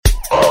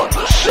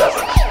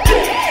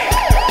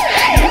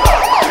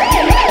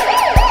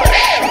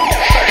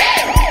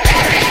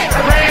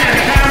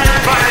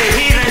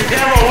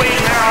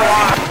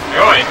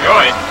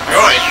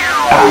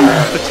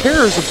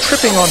fears of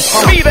tripping on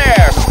pop. Be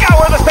there!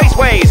 Scour the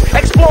spaceways!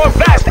 Explore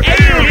vast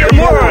alien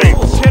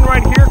worlds! Tin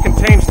right here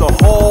contains the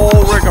whole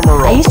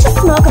rigmarole. I used to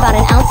smoke about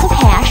an ounce of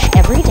hash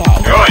every day.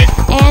 Good.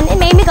 And it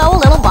made me go a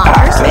little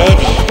bonkers.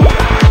 Maybe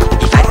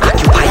if I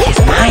occupy his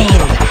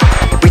mind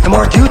with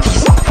more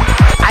duties,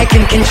 I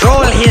can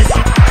control his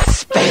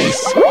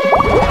space.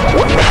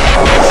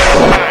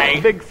 Hi.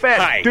 Big fat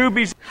Hi.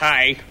 doobies.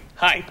 Hi.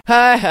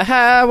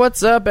 Hi,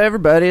 what's up,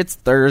 everybody? It's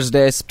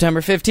Thursday,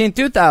 September 15th,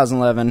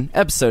 2011,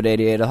 episode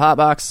 88 of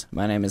Hotbox.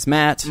 My name is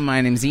Matt.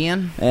 My name's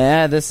Ian.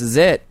 Yeah, this is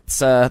it. It's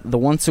the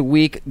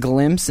once-a-week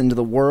glimpse into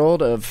the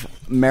world of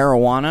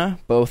marijuana,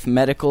 both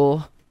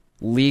medical,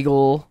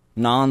 legal,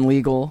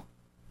 non-legal,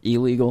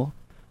 illegal,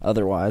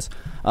 otherwise.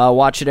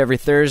 Watch it every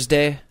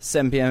Thursday,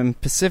 7 p.m.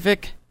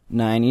 Pacific,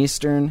 9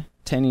 Eastern,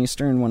 10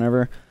 Eastern,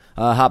 whenever.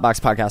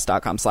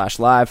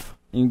 Hotboxpodcast.com/live.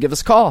 You can give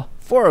us a call,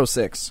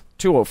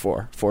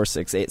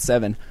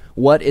 406-204-4687.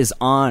 What is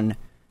on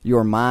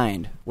your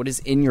mind? What is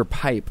in your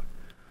pipe?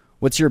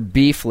 What's your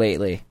beef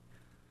lately?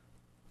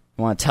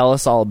 You want to tell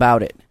us all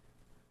about it?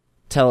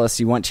 Tell us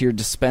you went to your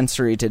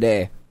dispensary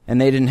today and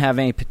they didn't have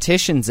any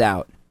petitions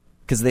out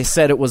because they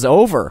said it was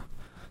over.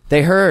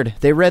 They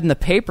read in the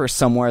paper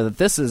somewhere that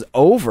this is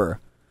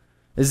over.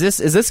 Is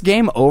this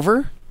game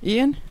over,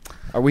 Ian?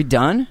 Are we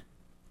done?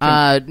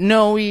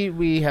 No,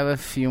 we have a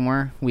few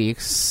more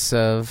weeks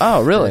of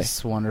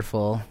this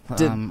wonderful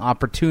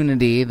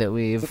opportunity that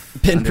we've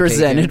been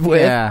presented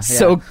with. Yeah.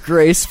 So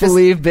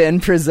gracefully been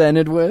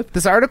presented with.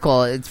 This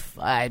article, it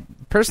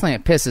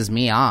pisses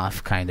me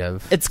off, kind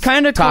of. It's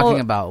kind of talking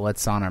about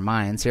what's on our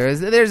minds here.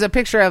 There's a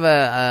picture of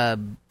a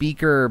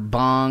beaker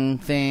bong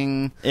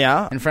thing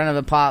in front of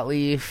a pot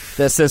leaf.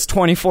 That says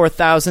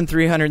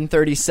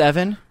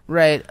 24,337.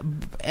 Right.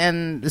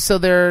 And so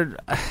they're...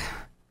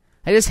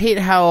 I just hate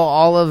how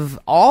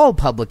all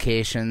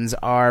publications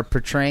are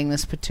portraying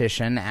this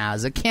petition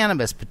as a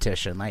cannabis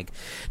petition. Like,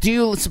 do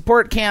you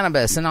support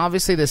cannabis? And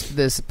obviously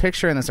this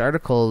picture in this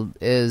article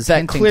is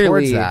hinting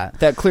towards that.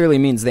 That clearly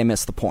means they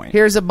missed the point.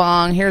 Here's a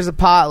bong, here's a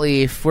pot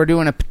leaf, we're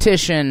doing a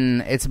petition,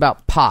 it's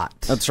about pot.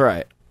 That's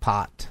right.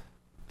 Pot.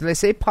 Did they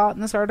say pot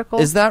in this article?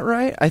 Is that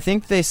right? I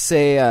think they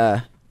say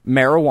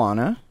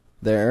marijuana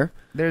there.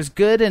 There's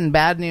good and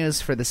bad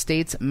news for the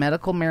state's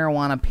medical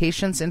marijuana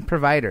patients and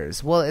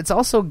providers. Well, it's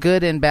also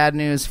good and bad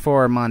news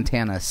for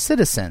Montana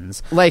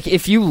citizens. Like,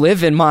 if you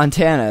live in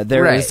Montana,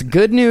 there is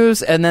good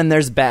news and then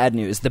there's bad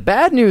news. The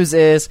bad news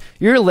is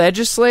your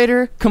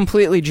legislator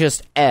completely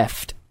just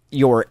effed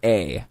your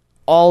A.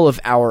 All of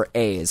our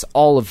A's.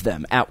 All of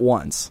them at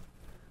once.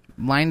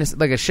 Mine is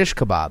like a shish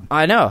kebab.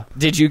 I know.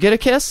 Did you get a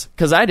kiss?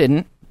 Because I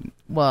didn't.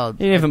 Well, you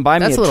didn't even buy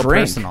me a drink. That's a little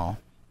personal.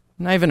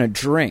 Not even a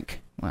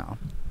drink. Well...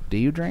 Do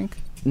you drink?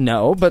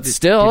 No, but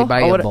still. Did you buy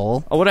a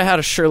bowl? I would have had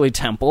a Shirley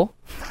Temple.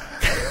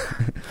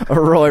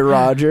 A Roy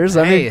Rogers.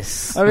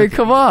 Nice. I mean,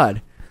 come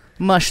on.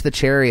 Mush the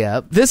cherry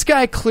up. This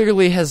guy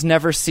clearly has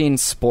never seen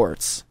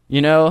sports.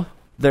 You know,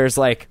 there's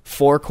like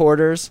 4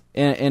 quarters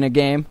in a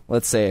game.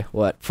 Let's say,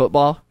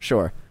 football?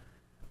 Sure.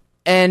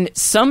 And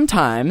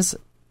sometimes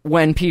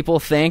when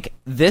people think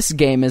this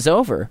game is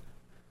over,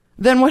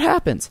 then what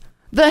happens?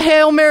 The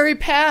Hail Mary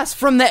pass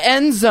from the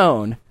end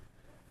zone.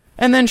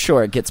 And then,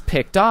 sure, it gets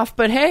picked off,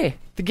 but hey,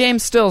 the game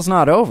still's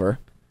not over.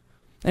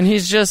 And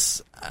he's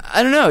just,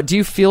 I don't know, do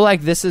you feel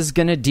like this is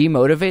going to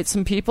demotivate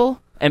some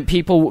people? And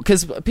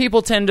because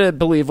people tend to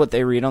believe what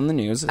they read on the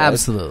news.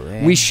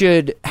 Absolutely. We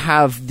should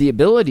have the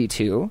ability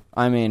to.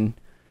 I mean,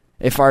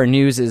 if our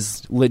news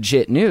is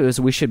legit news,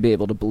 we should be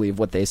able to believe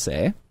what they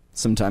say.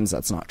 Sometimes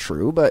that's not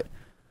true, but...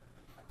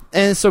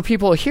 And so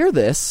people hear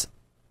this,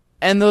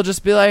 and they'll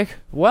just be like,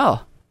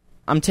 well,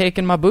 I'm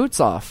taking my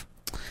boots off.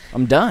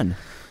 I'm done.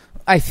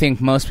 I think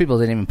most people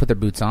didn't even put their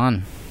boots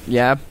on.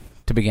 Yeah.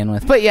 To begin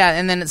with. But yeah,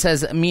 and then it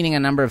says, meaning a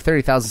number of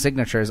 30,000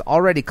 signatures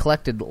already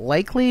collected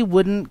likely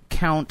wouldn't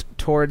count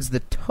towards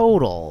the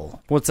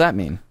total. What's that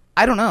mean?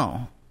 I don't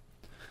know.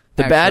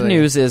 The bad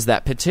news is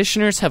that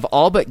petitioners have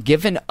all but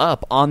given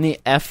up on the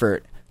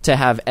effort to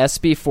have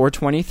SB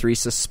 423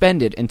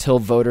 suspended until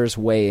voters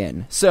weigh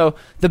in. So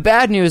the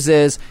bad news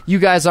is you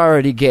guys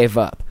already gave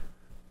up.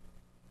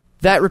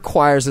 That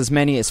requires as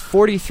many as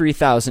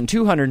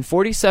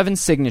 43,247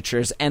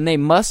 signatures, and they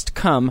must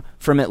come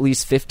from at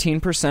least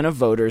 15% of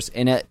voters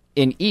in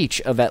each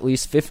of at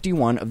least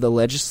 51 of the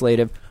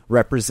legislative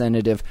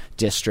representative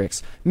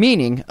districts,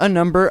 meaning a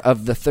number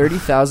of the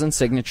 30,000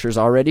 signatures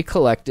already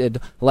collected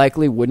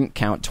likely wouldn't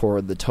count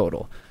toward the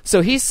total.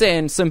 So he's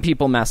saying some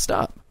people messed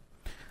up.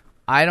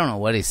 I don't know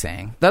what he's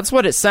saying. That's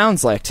what it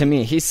sounds like to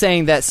me. He's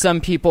saying that some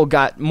people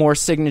got more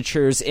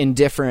signatures in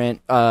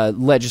different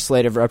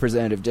legislative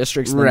representative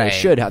districts than they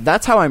should have.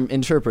 That's how I'm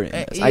interpreting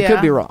this. I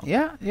could be wrong.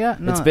 Yeah.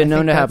 No, it's been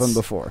known to happen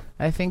before.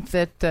 I think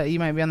that you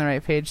might be on the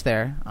right page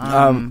there.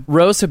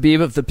 Rose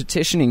Habib of the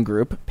petitioning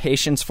group,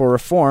 Patients for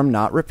Reform,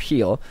 Not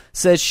Repeal,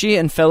 says she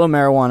and fellow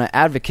marijuana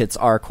advocates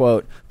are,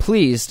 quote,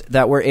 pleased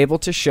that we're able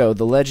to show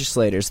the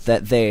legislators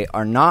that they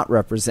are not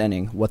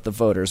representing what the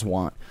voters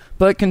want,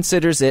 but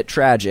considers it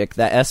tragic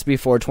that SB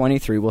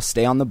 423 will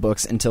stay on the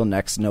books until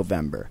next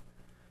November.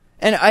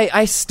 And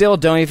I still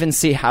don't even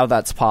see how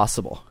that's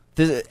possible.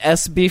 The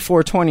SB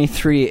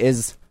 423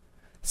 is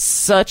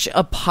such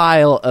a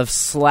pile of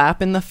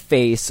slap in the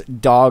face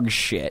dog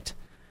shit.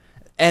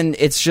 And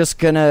it's just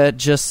gonna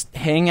just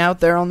hang out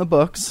there on the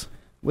books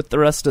with the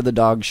rest of the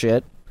dog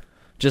shit,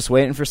 just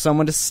waiting for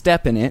someone to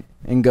step in it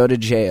and go to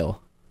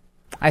jail.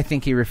 I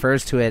think he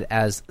refers to it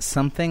as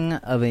something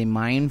of a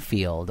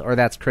minefield, or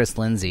that's Chris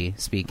Lindsay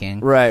speaking.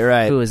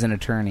 Right. Who is an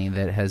attorney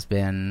that has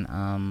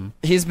been...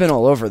 he's been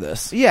all over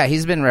this. Yeah,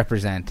 he's been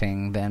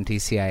representing the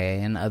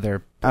MTCIA and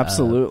other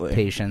Absolutely.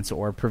 Patients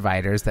or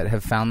providers that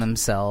have found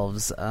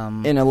themselves...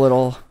 in a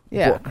little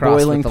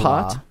boiling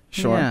pot. Law.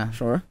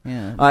 Sure.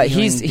 Yeah.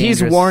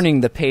 He's warning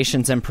the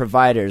patients and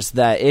providers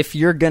that if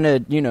you're gonna,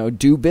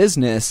 do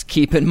business,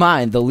 keep in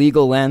mind the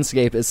legal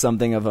landscape is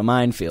something of a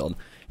minefield.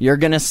 You're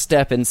gonna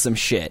step in some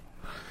shit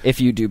if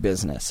you do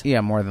business.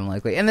 Yeah, more than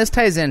likely. And this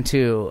ties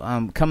into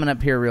coming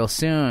up here real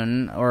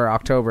soon, or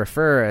October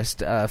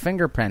 1st,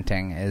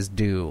 fingerprinting is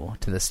due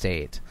to the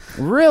state.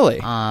 Really?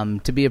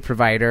 To be a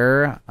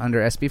provider under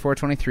SB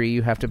 423,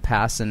 you have to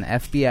pass an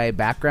FBI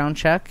background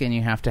check, and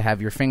you have to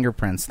have your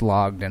fingerprints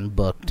logged and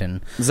booked. And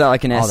is that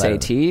like an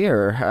SAT,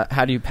 or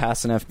how do you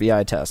pass an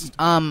FBI test?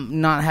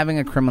 Not having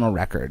a criminal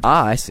record.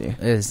 I see.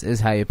 Is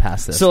how you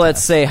pass this. So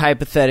let's say,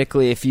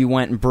 hypothetically, if you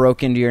went and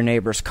broke into your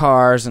neighbor's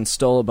cars and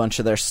stole a bunch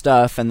of their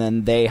stuff, and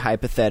then they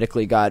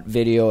hypothetically got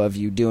video of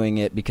you doing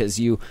it because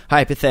you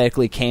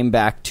hypothetically came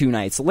back 2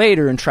 nights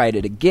later and tried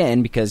it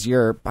again because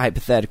you're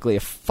hypothetically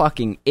a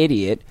fucking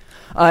idiot,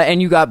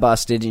 and you got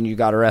busted and you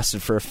got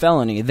arrested for a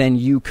felony, then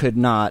you could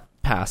not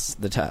pass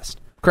the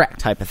test.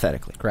 Correct.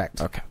 Hypothetically.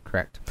 Correct. Okay.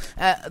 Correct.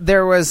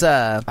 There was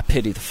I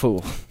pity the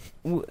fool.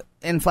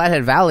 In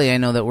Flathead Valley, I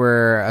know that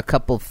we're a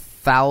couple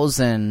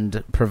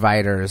thousand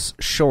providers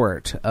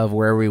short of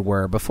where we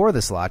were before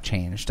this law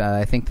changed.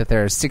 I think that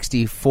there are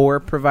 64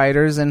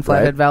 providers in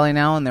Flathead Valley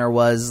now, and there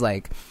was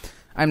not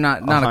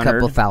a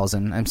couple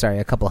thousand. I'm sorry,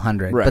 a couple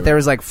hundred. But there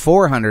was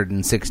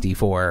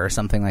 464 or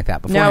something like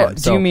that beforehand. Now,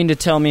 do you mean to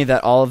tell me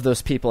that all of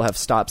those people have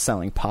stopped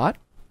selling pot?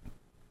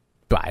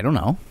 I don't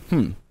know.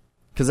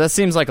 Because that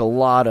seems like a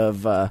lot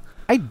of...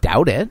 I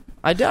doubt it.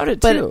 I doubt it,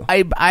 but too.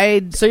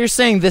 So you're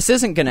saying this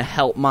isn't going to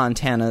help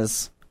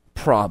Montana's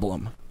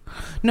problem?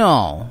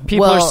 No.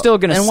 People are still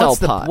going to sell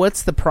pot.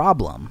 What's the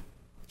problem?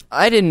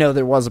 I didn't know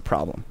there was a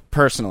problem,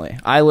 personally.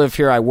 I live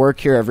here. I work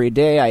here every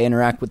day. I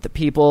interact with the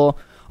people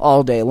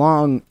all day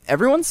long.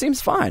 Everyone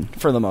seems fine,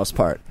 for the most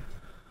part.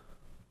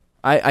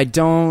 I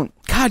don't...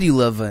 God, you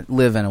live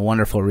in a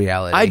wonderful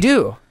reality. I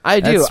do.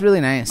 That's really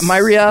nice. My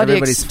reality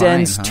Everybody's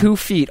extends fine, huh? 2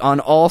 feet on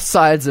all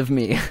sides of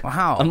me.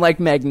 Wow. I'm like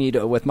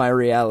Magneto with my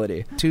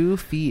reality. 2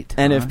 feet.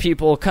 And if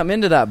people come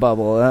into that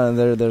bubble,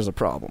 there's a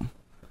problem.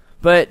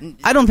 But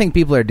I don't think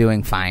people are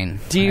doing fine.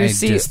 Do you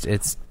see...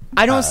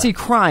 I don't see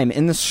crime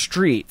in the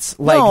streets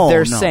like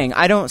they're saying.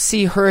 I don't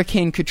see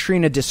Hurricane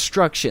Katrina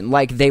destruction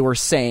like they were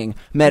saying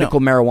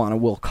medical marijuana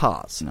will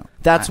cause. No.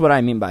 That's what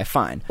I mean by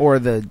fine. Or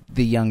the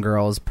young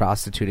girls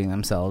prostituting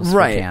themselves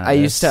right. for cannabis. I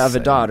used to have a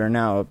daughter.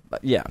 Now,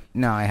 yeah.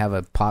 Now I have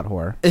a pot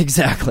whore.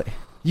 Exactly.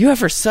 You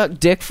ever suck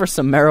dick for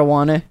some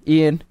marijuana,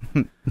 Ian?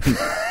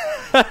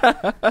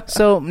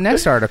 So,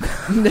 next article.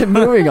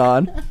 Moving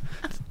on.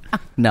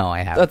 No, I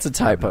haven't. That's a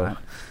typo.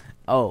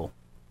 Oh.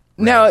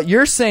 Now,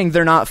 you're saying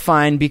they're not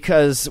fine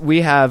because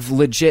we have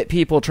legit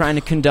people trying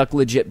to conduct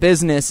legit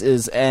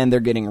businesses and they're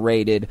getting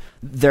raided.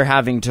 They're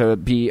having to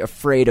be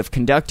afraid of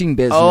conducting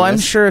business. Oh, I'm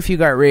sure if you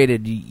got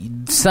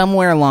raided,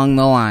 somewhere along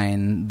the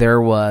line,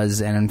 there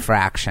was an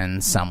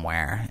infraction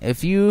somewhere.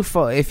 If you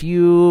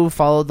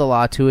followed the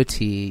law to a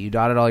T, you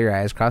dotted all your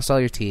I's, crossed all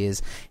your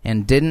T's,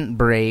 and didn't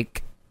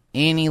break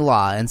any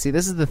law. And see,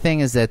 this is the thing,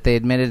 is that they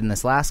admitted in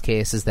this last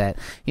case is that,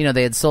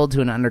 they had sold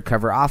to an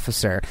undercover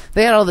officer.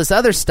 They had all this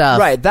other stuff.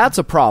 Right, that's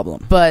a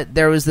problem. But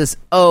there was this,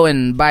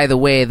 and by the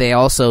way, they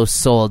also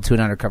sold to an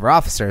undercover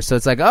officer. So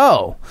it's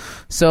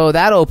so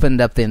that opened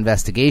up the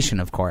investigation,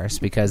 of course,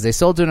 because they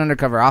sold to an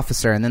undercover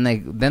officer, and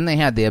then they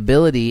had the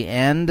ability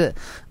and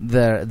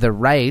the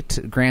right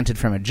granted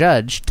from a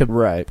judge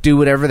to do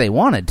whatever they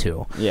wanted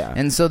to. Yeah.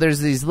 And so there's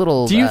these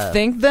little... Do you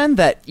think, then,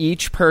 that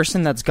each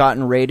person that's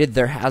gotten raided,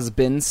 there has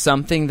been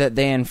something that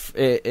they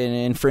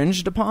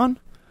infringed upon?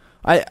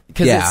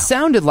 Because it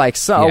sounded like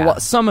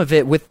some of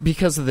it,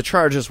 because of the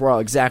charges, were all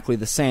exactly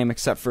the same,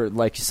 except for,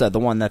 like you said, the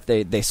one that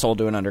they sold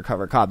to an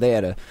undercover cop. They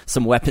had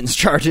some weapons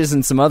charges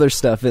and some other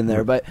stuff in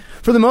there, but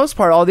for the most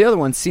part, all the other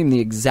ones seem the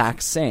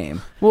exact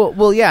same.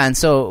 Well, yeah, and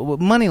so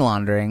money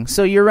laundering.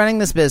 So you're running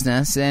this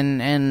business,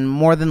 and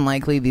more than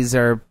likely these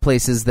are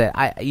places that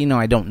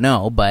I don't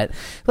know, but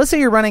let's say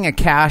you're running a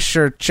cash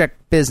or check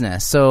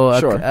business. So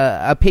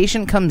a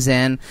patient comes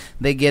in,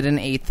 they get an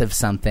eighth of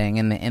something,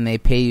 and they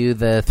pay you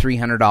the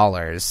 $300,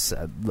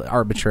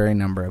 arbitrary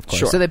number, of course.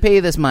 Sure. So they pay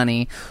you this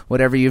money,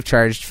 whatever you've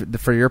charged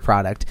for your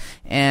product,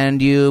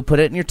 and you put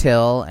it in your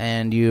till,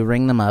 and you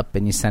ring them up,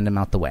 and you send them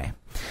out the way.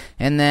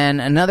 and then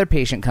another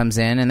patient comes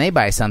in and they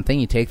buy something.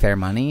 You take their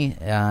money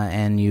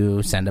and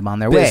you send them on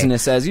their way.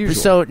 Business as usual.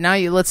 So now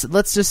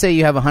let's just say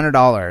you have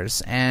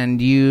 $100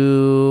 and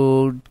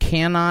you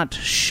cannot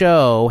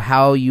show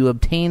how you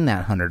obtain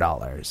that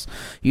 $100.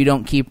 You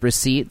don't keep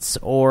receipts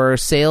or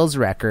sales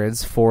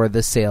records for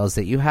the sales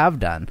that you have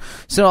done.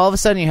 So all of a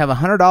sudden you have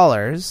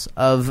 $100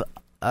 of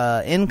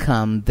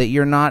income that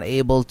you're not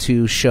able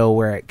to show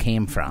where it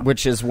came from.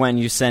 Which is when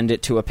you send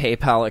it to a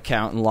PayPal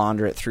account and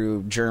launder it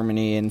through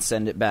Germany and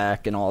send it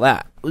back and all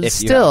that.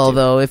 Still,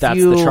 though, if that's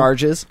you... the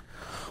charges?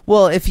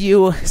 Well,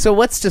 so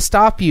what's to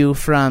stop you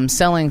from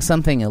selling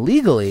something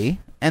illegally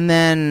and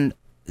then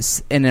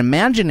an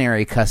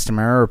imaginary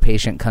customer or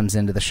patient comes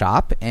into the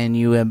shop and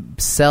you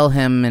sell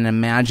him an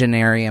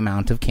imaginary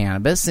amount of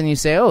cannabis and you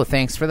say, oh,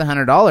 thanks for the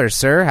 $100,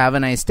 sir. Have a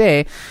nice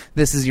day.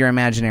 This is your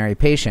imaginary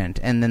patient.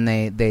 And then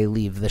they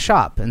leave the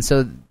shop. And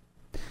so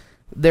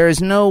there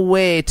is no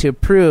way to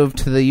prove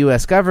to the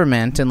U.S.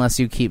 government, unless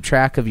you keep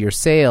track of your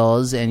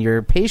sales and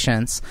your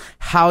patients,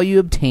 how you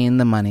obtain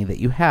the money that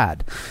you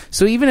had.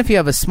 So even if you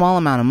have a small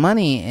amount of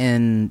money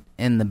in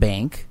the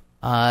bank,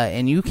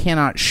 and you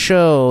cannot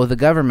show the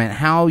government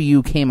how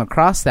you came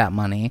across that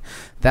money,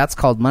 that's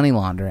called money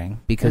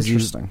laundering. Because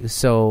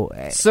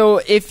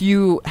so if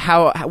you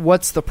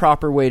what's the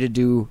proper way to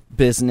do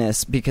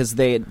business? Because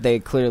they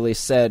clearly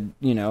said,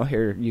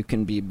 here you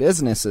can be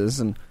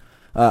businesses and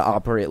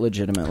operate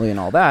legitimately and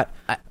all that.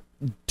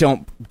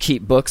 Don't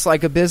keep books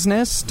like a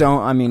business.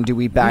 Do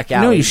we back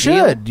out? No, you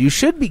should. You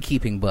should be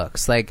keeping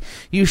books. Like,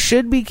 you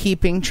should be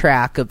keeping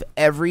track of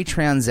every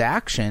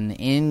transaction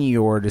in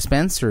your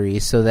dispensary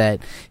so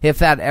that if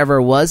that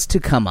ever was to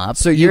come up,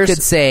 so you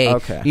could say,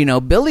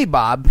 Billy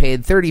Bob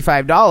paid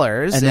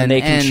 $35. And then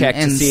they can check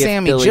to see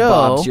Sammy if Billy Joe,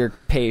 Bob's your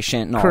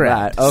patient and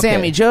correct. all that. Okay.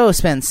 Sammy Joe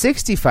spent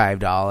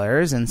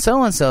 $65 and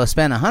so-and-so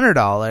spent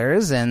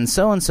 $100 and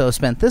so-and-so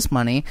spent this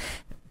money.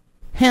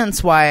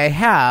 Hence why I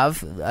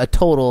have a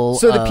total.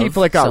 So the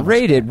people that got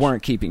raided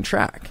weren't keeping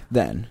track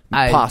then,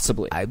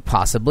 possibly.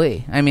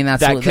 Possibly. I mean, that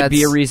could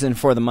be a reason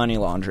for the money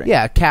laundering.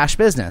 Yeah, cash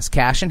business,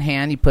 cash in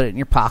hand. You put it in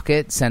your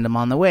pocket, send them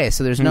on the way.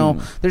 So there's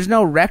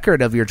no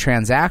record of your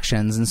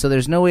transactions, and so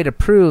there's no way to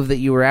prove that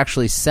you were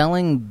actually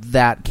selling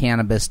that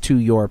cannabis to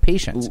your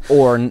patients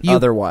or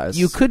otherwise.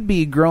 You could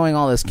be growing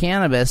all this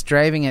cannabis,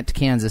 driving it to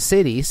Kansas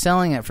City,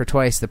 selling it for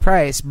twice the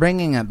price,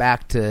 bringing it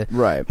back to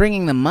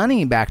bringing the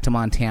money back to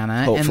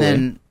Montana, hopefully. And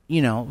then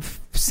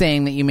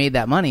saying that you made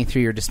that money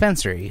through your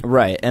dispensary.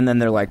 Right, and then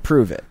they're like,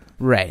 prove it.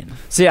 Right.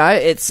 See,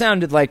 it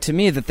sounded like to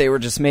me that they were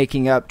just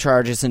making up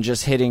charges and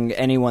just hitting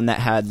anyone that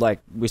had, like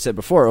we said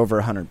before, over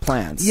 100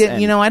 plants.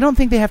 Yeah, I don't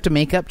think they have to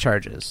make up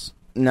charges.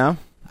 No?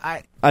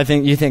 I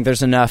think you think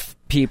there's enough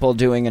people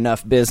doing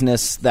enough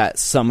business that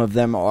some of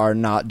them are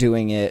not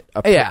doing it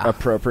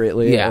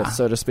appropriately,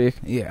 so to speak?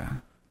 Yeah.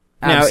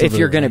 Now, if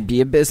you're going to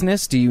be a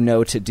business, do you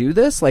know to do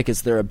this? Like,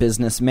 is there a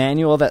business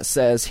manual that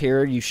says,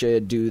 here, you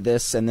should do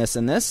this and this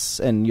and this,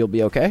 and you'll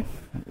be okay?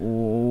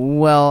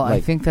 Well,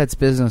 I think that's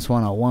business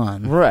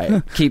 101.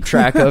 Right. Keep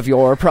track of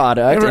your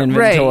product,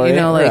 inventory.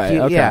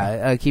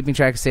 Right, keeping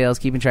track of sales,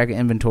 keeping track of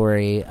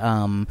inventory.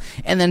 And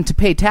then to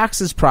pay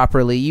taxes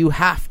properly, you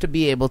have to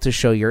be able to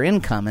show your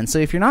income. And so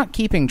if you're not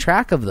keeping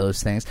track of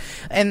those things,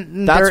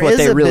 and that's what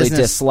they really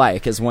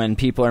dislike, is when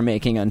people are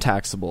making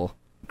untaxable.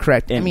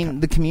 Correct. Income. I mean,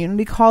 the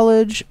community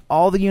college,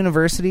 all the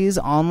universities,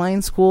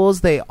 online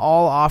schools, they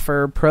all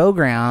offer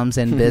programs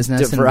in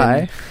business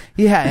and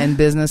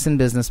business and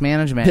business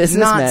management.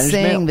 Not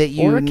saying that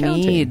you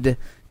need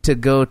to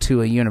go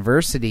to a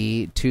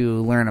university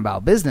to learn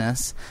about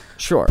business.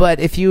 Sure. But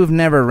if you've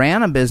never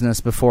ran a business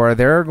before,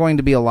 there are going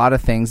to be a lot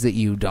of things that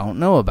you don't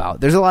know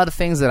about. There's a lot of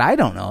things that I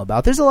don't know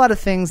about. There's a lot of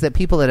things that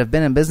people that have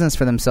been in business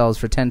for themselves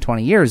for 10,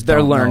 20 years they're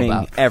don't learning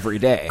know about. Every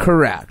day.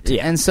 Correct.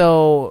 Yeah. And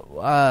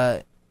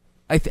so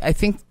I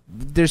think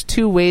there's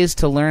two ways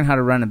to learn how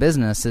to run a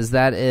business.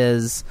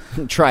 Is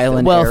trial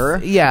and error?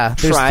 Yeah,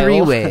 there's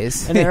three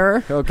ways. An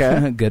error?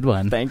 Okay. Good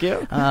one. Thank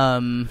you.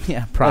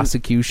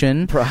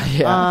 Prosecution.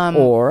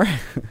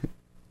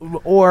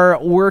 Or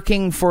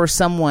working for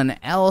someone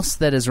else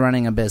that is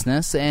running a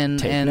business and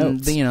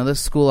the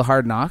School of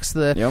Hard Knocks,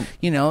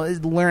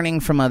 learning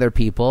from other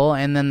people,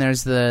 and then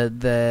there's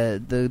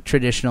the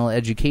traditional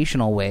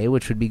educational way,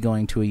 which would be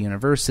going to a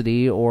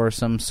university or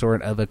some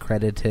sort of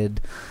accredited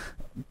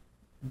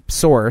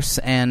source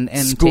and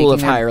school of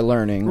higher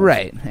learning,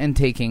 right, and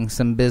taking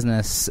some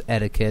business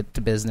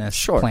etiquette,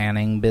 business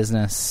planning,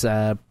 business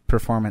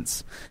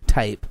performance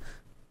type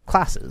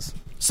classes.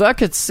 So that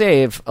could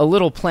save a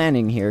little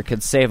planning here,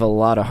 could save a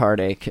lot of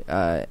heartache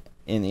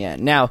in the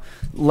end. Now,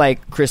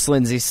 like Chris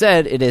Lindsay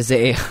said, it is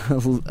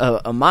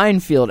a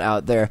minefield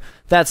out there.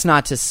 That's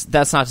not to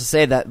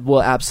say that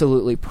will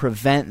absolutely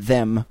prevent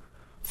them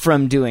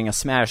from doing a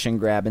smash and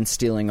grab and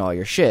stealing all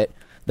your shit.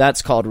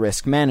 That's called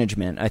risk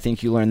management. I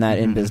think you learned that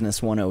in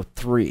Business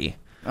 103.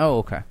 Oh,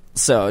 okay.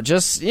 So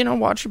just,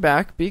 watch your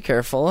back, be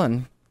careful,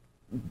 and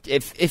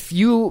if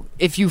you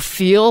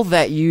feel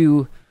that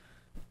you're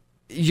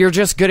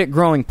just good at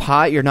growing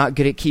pot, you're not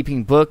good at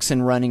keeping books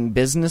and running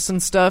business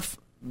and stuff,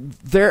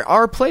 there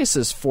are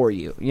places for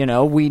you. You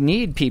know, we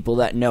need people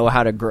that know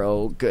how to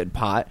grow good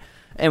pot,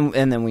 and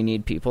then we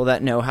need people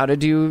that know how to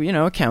do, you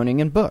know,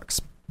 accounting and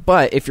books.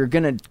 But if you're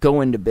going to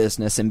go into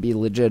business and be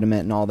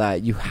legitimate and all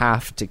that, you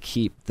have to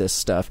keep this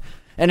stuff.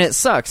 And it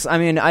sucks. I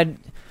mean,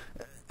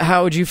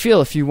 how would you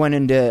feel if you went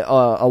into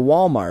a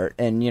Walmart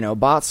and, you know,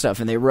 bought stuff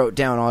and they wrote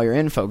down all your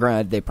info?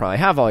 Granted, they probably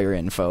have all your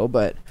info,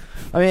 but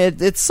I mean,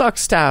 it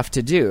sucks to have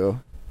to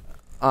do.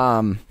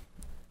 But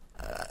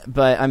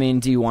I mean,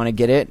 do you want to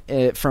get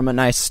it from a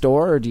nice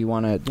store, or do you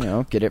want to, you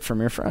know, get it from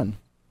your friend?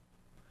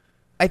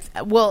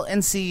 Well,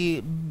 and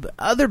see,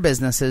 other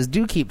businesses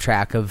do keep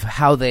track of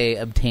how they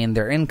obtain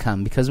their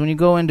income, because when you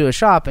go into a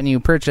shop and you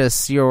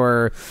purchase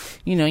your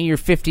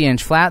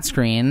 50-inch flat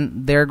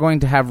screen, they're going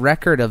to have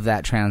record of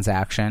that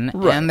transaction,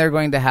 right, and they're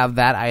going to have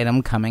that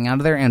item coming out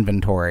of their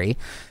inventory.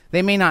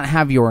 They may not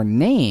have your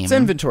name. It's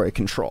inventory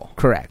control.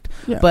 Correct.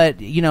 Yeah.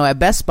 But, you know, at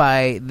Best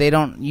Buy,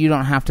 you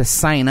don't have to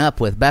sign up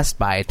with Best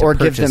Buy to or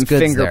purchase give them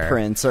goods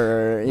fingerprints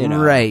there. Or, you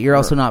know. Right. You're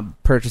also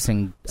not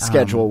purchasing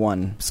Schedule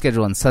 1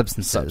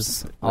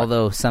 substances. Right.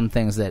 Although some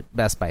things that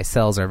Best Buy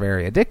sells are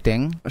very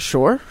addicting.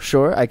 Sure.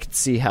 I could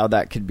see how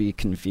that could be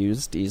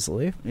confused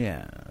easily.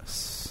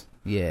 Yes.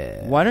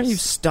 Yeah. Why don't you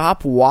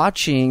stop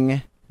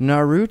watching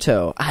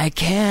Naruto? I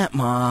can't,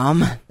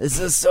 Mom. This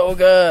is so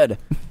good.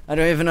 I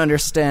don't even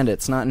understand it.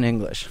 It's not in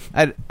English.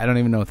 I don't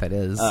even know what that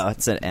is. Oh,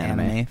 it's an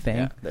anime thing.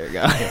 Yeah, there you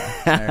go.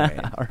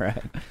 Yeah, all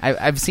right.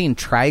 I've seen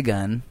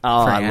Trigun.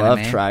 Oh, for I anime. love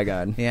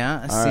Trigun. Yeah,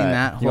 I've All seen right.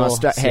 that You wanna whole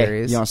series.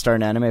 Hey, you want to start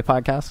an anime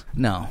podcast?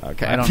 No.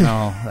 Okay. I don't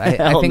know.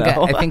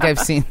 I think I've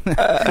seen.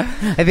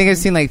 I think I've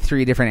seen like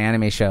 3 different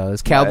anime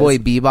shows. Cowboy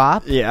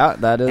Bebop. Yeah,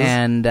 that is.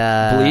 And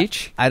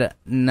Bleach.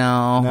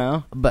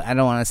 No, but I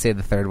don't want to say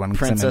the third one.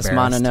 Princess I'm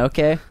embarrassed.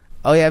 Mononoke.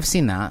 Oh yeah, I've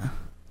seen that.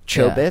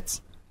 Chobits.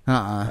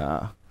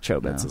 Yeah.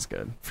 Chobits No. is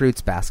good.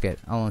 Fruits Basket.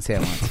 I'll only say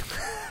it once.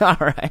 All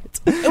right.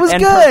 It was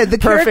And good. The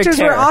Perfect characters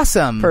were Hair.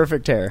 awesome.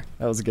 Perfect Hair.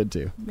 That was good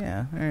too.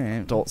 Yeah. All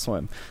right. Adult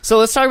Swim. So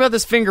let's talk about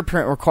this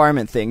fingerprint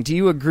requirement thing. Do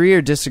you agree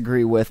or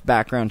disagree with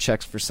background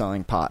checks for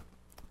selling pot?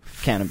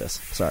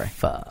 Cannabis. Sorry.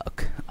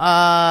 Fuck.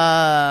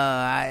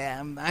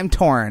 I'm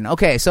torn.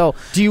 Okay, so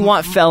do you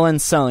want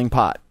felons selling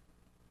pot?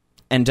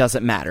 And does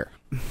it matter?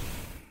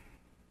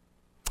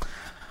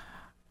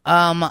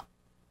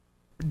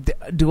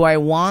 Do I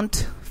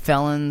want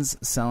felons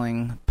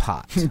selling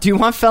pot? Do you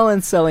want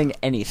felons selling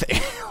anything?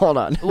 Hold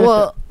on.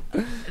 Well,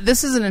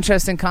 this is an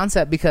interesting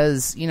concept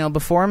because, you know,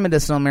 before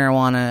medicinal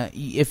marijuana,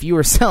 if you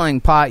were selling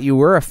pot, you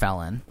were a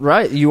felon.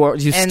 Right. You and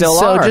still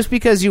so are. just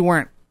because you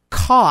weren't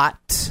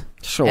caught,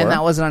 sure, and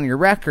that wasn't on your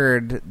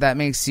record, that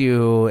makes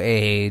you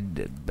a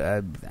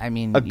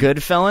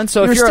good felon.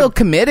 So you're if you're still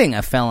committing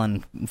a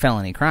felony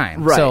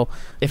crime. Right. So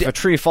if a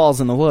tree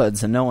falls in the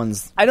woods and no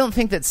one's... I don't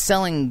think that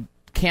selling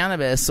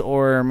cannabis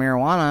or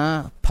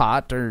marijuana,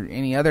 pot, or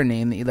any other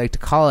name that you'd like to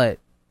call it,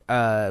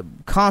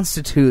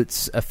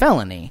 constitutes a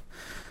felony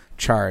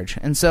charge.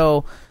 And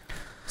so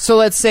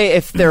let's say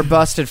if they're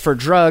busted for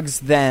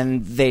drugs,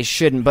 then they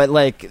shouldn't. But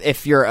like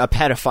if you're a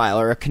pedophile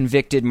or a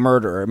convicted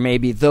murderer,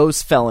 maybe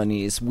those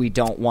felonies, we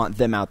don't want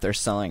them out there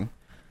selling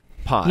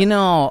pot. You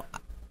know...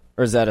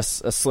 Or is that a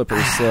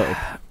slippery slope?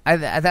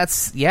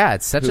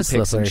 It's such a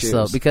slippery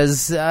slope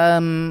because, you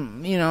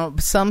know,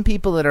 some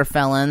people that are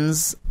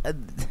felons...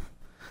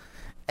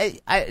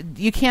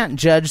 you can't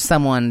judge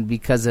someone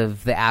because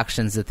of the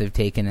actions that they've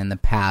taken in the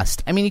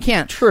past. I mean, you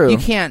can't. True. You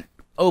can't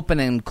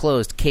open and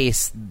closed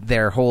case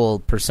their whole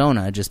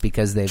persona just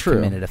because they've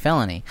committed a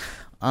felony.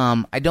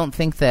 I don't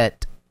think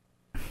that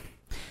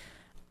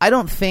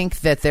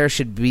there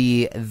should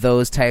be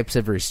those types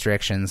of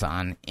restrictions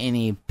on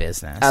any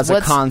business as a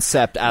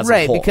concept, as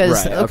a whole.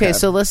 Because right, okay,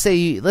 so let's say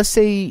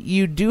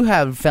you do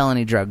have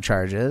felony drug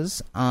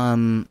charges.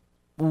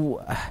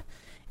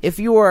 If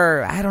you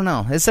are, I don't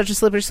know, it's such a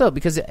slippery slope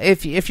because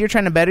if you're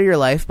trying to better your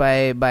life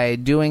by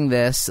doing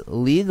this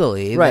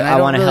legally, right? Then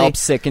I want to really help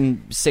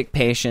sick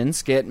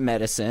patients get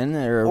medicine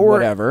or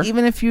whatever.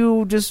 Even if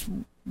you just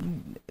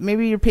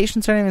maybe your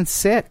patients aren't even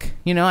sick,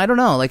 you know, I don't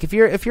know. Like if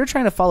you're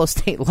trying to follow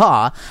state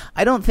law,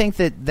 I don't think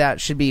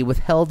that should be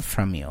withheld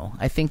from you.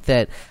 I think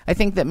that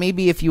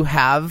maybe if you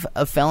have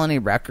a felony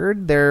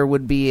record, there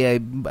would be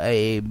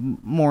a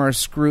more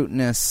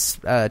scrutinous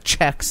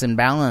checks and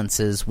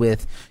balances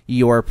with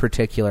your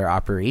particular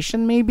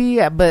operation, maybe.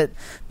 But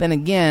then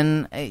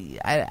again,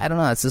 I don't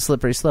know. It's a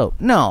slippery slope.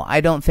 No, I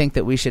don't think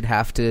that we should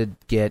have to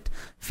get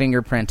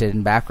fingerprinted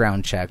and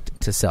background checked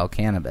to sell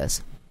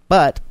cannabis.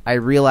 But I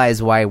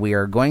realize why we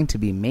are going to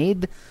be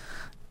made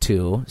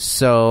to,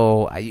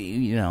 so I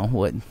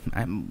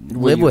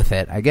live with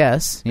it, I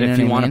guess. If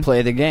you want to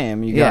play the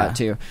game, you got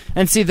to.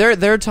 And see,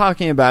 they're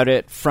talking about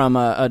it from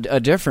a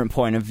different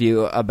point of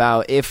view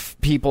about if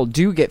people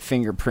do get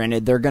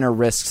fingerprinted, they're going to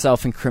risk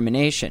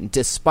self-incrimination,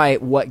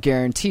 despite what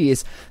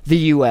guarantees the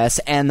U.S.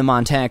 and the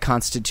Montana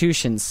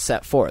Constitution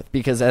set forth.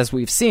 Because as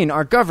we've seen,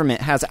 our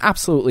government has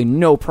absolutely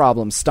no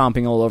problem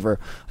stomping all over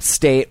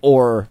state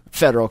or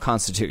federal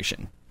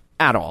constitution.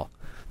 At all.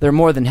 They're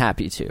more than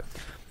happy to.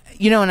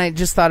 And I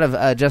just thought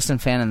of Justin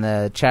Fan in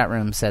the chat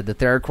room said that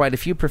there are quite a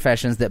few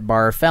professions that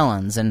bar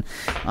felons. And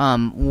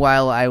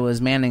while I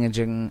was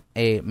managing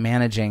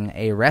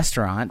a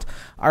restaurant,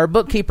 our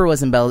bookkeeper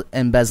was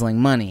embezzling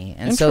money,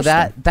 and so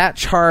that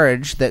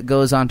charge that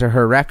goes onto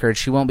her record,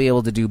 she won't be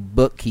able to do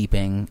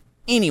bookkeeping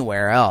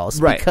anywhere else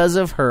because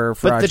of her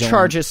fraudulent. But the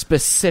charge is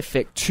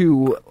specific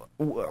to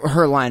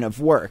her line of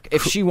work.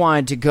 If she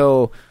wanted to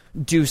go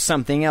do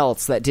something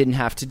else that didn't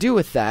have to do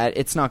with that,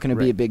 it's not going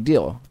to be a big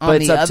deal.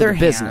 But it's up to the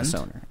business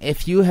owner.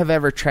 If you have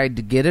ever tried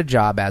to get a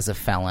job as a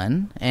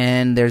felon,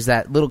 and there's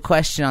that little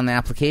question on the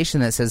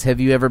application that says,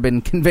 have you ever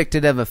been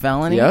convicted of a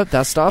felony? Yep,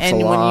 that stops a lot.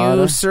 And when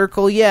you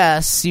circle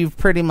yes, you've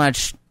pretty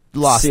much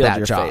lost Sealed that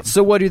your job. fate.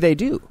 So what do they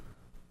do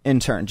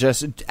in turn?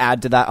 Just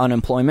add to that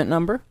unemployment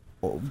number?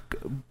 What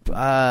do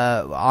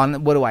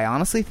I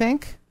honestly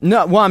think?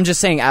 No, well, I'm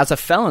just saying, as a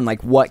felon,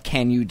 like, what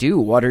can you do?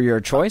 What are your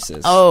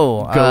choices?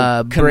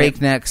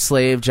 Breakneck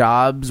slave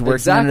jobs,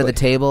 working under the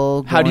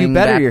table. How do you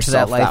better back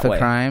yourself to that life that way?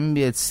 of crime?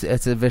 It's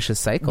a vicious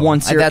cycle.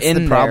 Once you're that's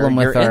in the problem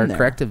there, with you're our in there.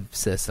 corrective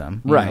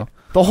system, you Right. know?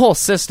 The whole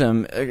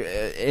system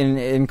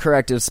in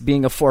correctives,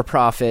 being a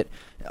for-profit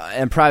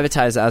and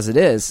privatized as it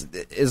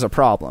is a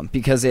problem,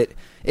 because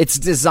it's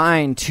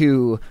designed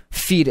to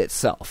feed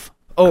itself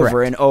over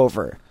Correct. and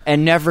over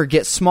and never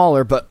get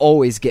smaller, but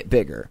always get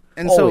bigger.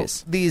 And always.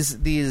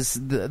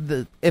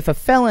 so if a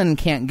felon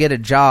can't get a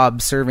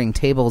job serving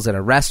tables at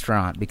a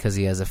restaurant because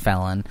he has a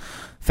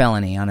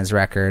felony on his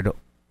record,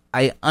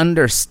 I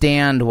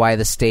understand why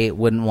the state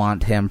wouldn't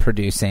want him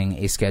producing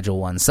a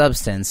Schedule I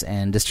substance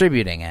and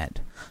distributing it.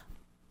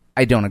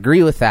 I don't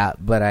agree with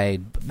that, but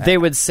they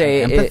would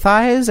say I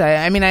empathize.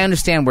 I mean, I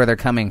understand where they're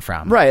coming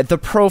from. Right. The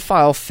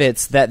profile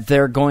fits that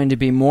they're going to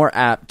be more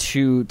apt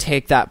to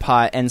take that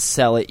pot and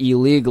sell it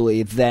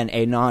illegally than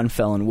a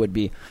non-felon would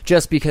be,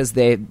 just because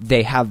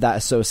they have that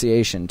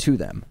association to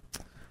them.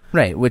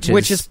 Right, which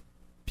is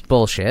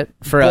bullshit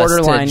for us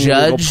borderline to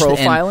judge illegal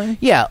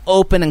profiling.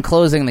 Open and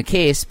closing the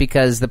case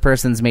because the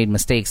person's made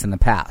mistakes in the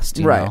past.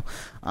 You know?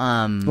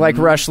 Like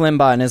Rush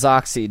Limbaugh and his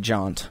oxy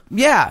jaunt.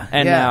 Yeah,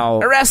 and yeah. now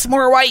arrest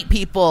more white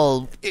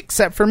people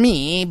except for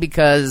me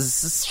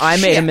because I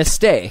made a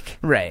mistake.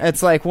 Right.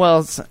 It's like,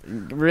 well,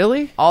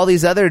 really? All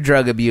these other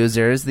drug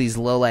abusers, these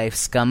low-life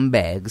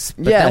scumbags.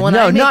 But yeah, then when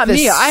no, I make not the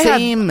me. I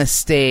had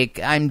mistake.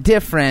 I'm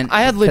different.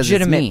 I had because it's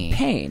legitimate me.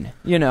 pain.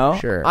 You know,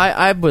 Sure.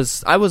 I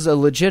was a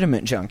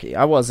legitimate junkie.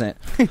 I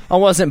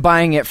wasn't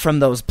buying it from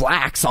those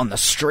blacks on the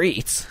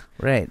streets.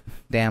 Right.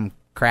 Damn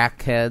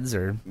crackheads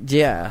or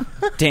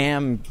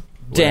damn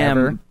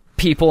Whatever.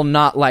 people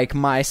not like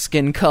my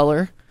skin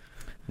color.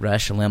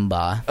 Rush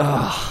Limbaugh.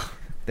 Ugh.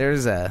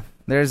 There's a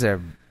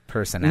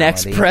personality.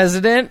 Next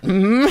president.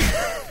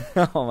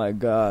 Oh my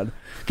god,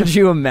 could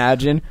you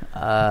imagine?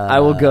 I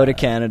will go to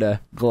Canada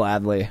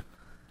gladly.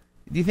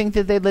 Do you think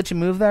that they'd let you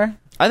move there?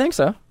 I think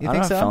so. You I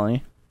think don't so? have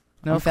felony.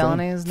 No I'm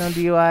felonies, no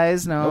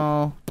DUIs,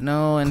 no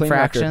Clean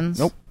infractions.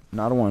 record. Nope,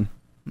 not a one.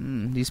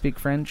 Do you speak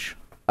French?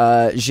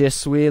 Je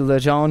suis le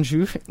Jean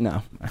Juif.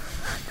 No.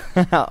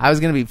 I was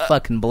gonna be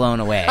fucking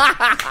blown away.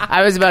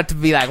 I was about to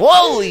be like,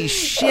 "Holy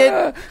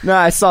shit!" No,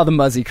 I saw the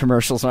Muzzy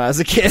commercials when I was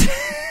a kid.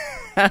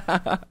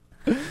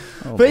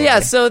 But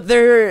yeah, so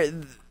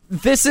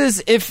this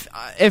is, if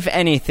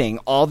anything,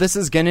 all this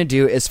is going to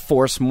do is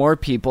force more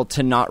people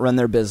to not run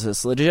their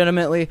business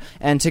legitimately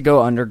and to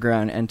go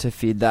underground and to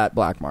feed that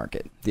black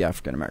market, the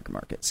African American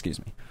market. Excuse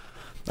me.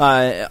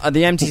 The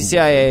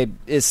MTCIA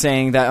is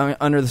saying that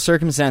under the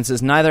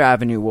circumstances, neither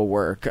avenue will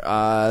work.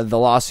 The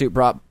lawsuit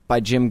brought by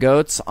Jim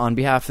Goetz on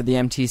behalf of the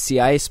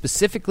MTCIA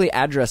specifically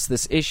addressed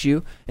this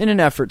issue in an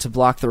effort to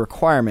block the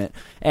requirement,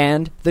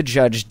 and the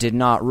judge did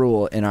not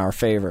rule in our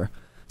favor.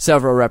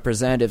 Several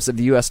representatives of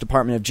the U.S.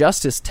 Department of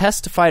Justice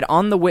testified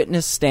on the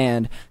witness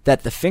stand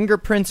that the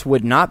fingerprints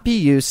would not be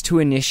used to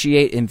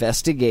initiate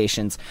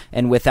investigations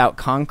and without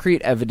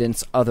concrete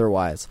evidence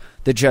otherwise.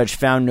 The judge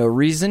found no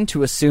reason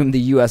to assume the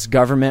U.S.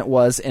 government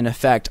was, in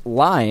effect,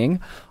 lying.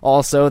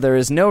 Also, there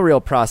is no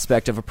real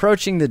prospect of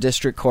approaching the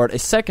district court a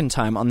second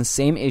time on the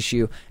same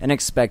issue and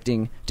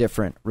expecting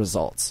different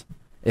results.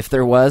 If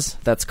there was,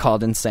 that's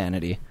called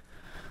insanity.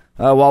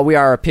 While we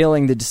are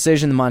appealing the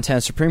decision, the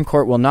Montana Supreme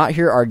Court will not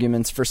hear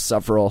arguments for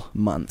several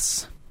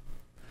months.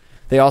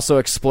 They also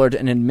explored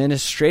an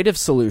administrative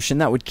solution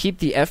that would keep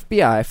the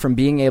FBI from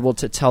being able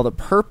to tell the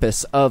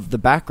purpose of the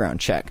background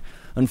check.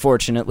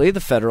 Unfortunately, the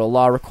federal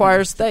law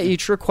requires that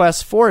each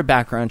request for a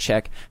background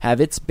check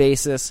have its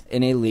basis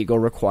in a legal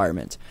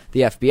requirement.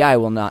 The FBI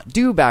will not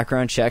do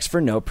background checks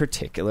for no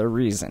particular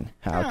reason.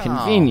 How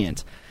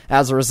convenient.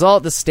 As a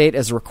result, the state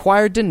is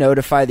required to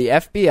notify the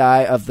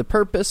FBI of the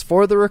purpose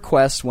for the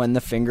request when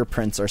the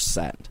fingerprints are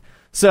sent.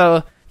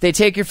 So they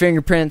take your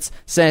fingerprints,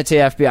 send it to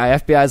the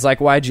FBI. FBI's like,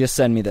 why'd you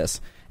send me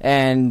this?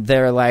 And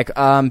they're like,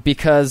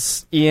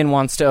 because Ian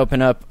wants to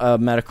open up a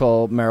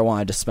medical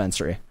marijuana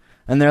dispensary.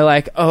 And they're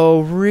like, oh,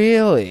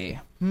 really?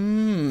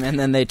 And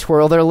then they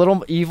twirl their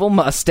little evil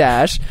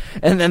mustache,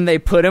 and then they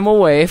put him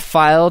away,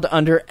 filed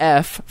under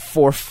F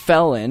for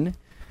felon.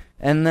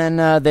 And then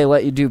they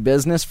let you do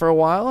business for a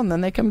while, and then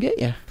they come get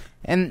you.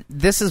 And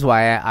this is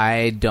why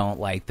I don't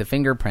like the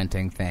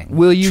fingerprinting thing.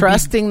 Will you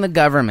trusting the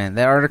government?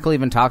 The article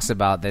even talks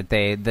about that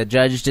the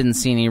judge didn't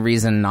see any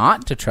reason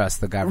not to trust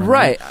the government.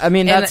 Right. I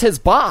mean, And that's his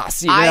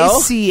boss, you know? I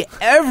see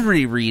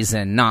every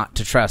reason not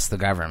to trust the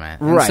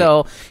government. And Right.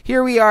 so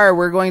here we are.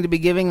 We're going to be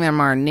giving them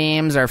our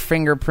names, our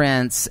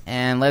fingerprints,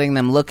 and letting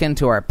them look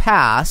into our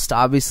past.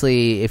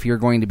 Obviously, if you're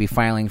going to be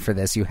filing for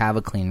this, you have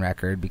a clean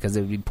record because it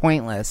would be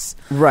pointless.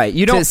 Right.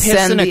 You don't to piss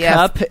send in a the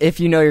cup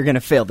if you know you're going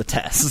to fail the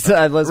test.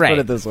 Let's Right. put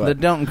it this way.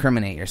 Don't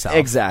incriminate yourself.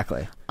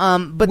 Exactly.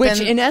 But Which,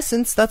 then, in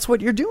essence, that's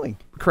what you're doing.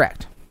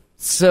 correct.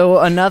 So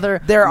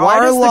There why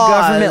are does laws-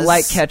 the government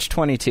like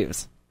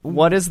catch-22s?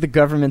 What is the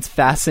government's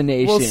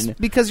fascination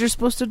Because you're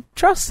supposed to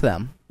trust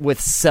them.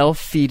 with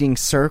self-feeding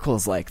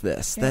circles like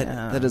this?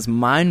 That is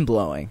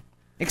mind-blowing.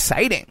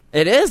 Exciting.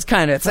 It is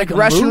kind of. It's like a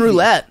Russian movie.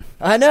 roulette.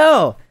 I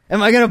know.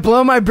 Am I going to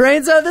blow my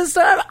brains out this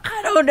time?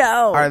 I don't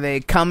know. Are they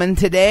coming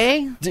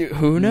today? Dude,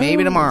 who knows?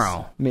 Maybe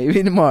tomorrow.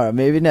 Maybe tomorrow.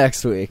 Maybe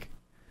next week.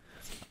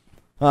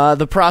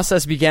 The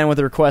process began with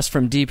a request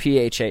from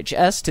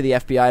DPHHS to the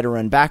FBI to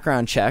run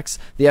background checks.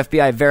 The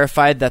FBI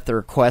verified that the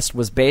request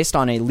was based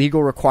on a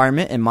legal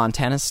requirement in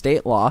Montana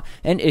state law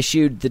and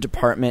issued the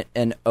department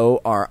an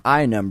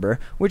ORI number,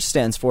 which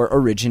stands for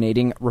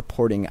Originating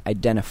Reporting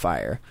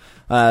Identifier.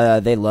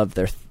 They love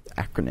their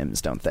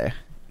acronyms, don't they?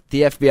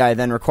 The FBI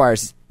then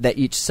requires that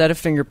each set of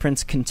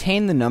fingerprints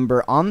contain the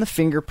number on the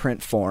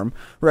fingerprint form.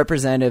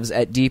 Representatives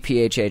at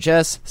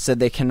DPHHS said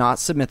they cannot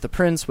submit the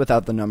prints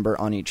without the number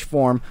on each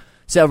form.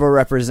 Several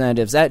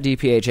representatives at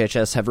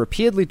DPHHS have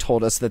repeatedly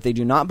told us that they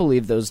do not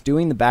believe those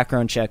doing the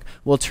background check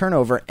will turn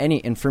over any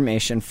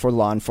information for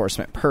law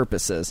enforcement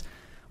purposes.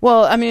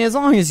 Well, I mean, as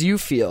long as you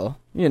feel,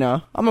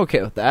 I'm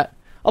okay with that.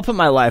 I'll put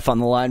my life on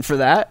the line for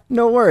that.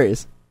 No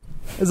worries.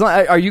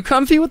 Are you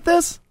comfy with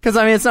this? Because,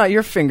 I mean, it's not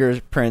your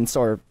fingerprints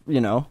or,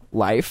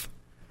 life.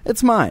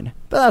 It's mine.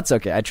 But that's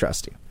okay. I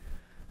trust you.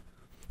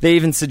 They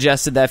even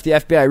suggested that if the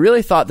FBI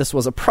really thought this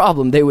was a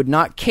problem, they would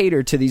not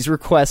cater to these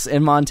requests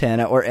in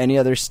Montana or any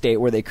other state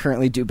where they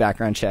currently do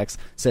background checks,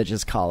 such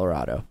as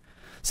Colorado.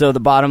 So the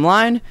bottom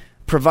line,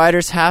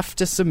 providers have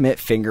to submit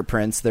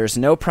fingerprints. There's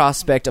no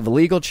prospect of a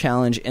legal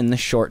challenge in the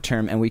short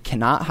term, and we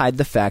cannot hide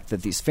the fact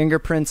that these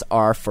fingerprints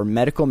are for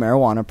medical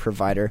marijuana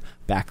provider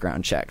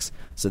background checks.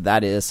 So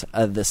that is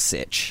the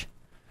sitch.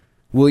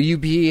 Will you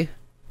be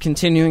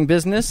continuing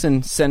business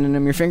and sending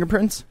them your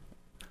fingerprints?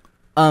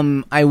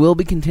 I will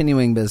be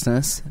continuing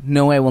business.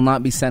 No, I will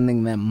not be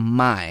sending them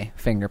my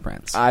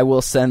fingerprints. I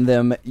will send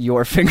them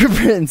your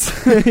fingerprints.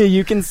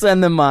 You can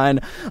send them mine.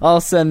 I'll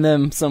send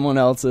them someone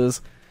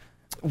else's.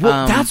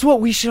 Well, that's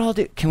what we should all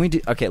do. Can we do?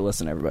 Okay,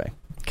 listen, everybody.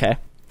 Okay?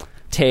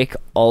 Take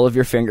all of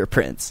your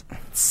fingerprints.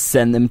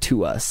 Send them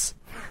to us.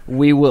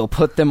 We will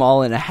put them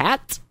all in a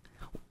hat.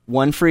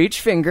 One for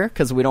each finger,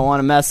 because we don't want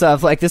to mess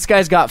up. Like, this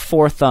guy's got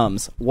 4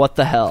 thumbs. What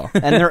the hell?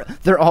 And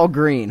they're all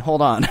green.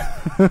 Hold on.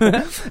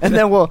 And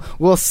then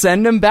we'll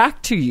send them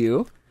back to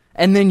you,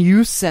 and then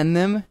you send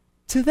them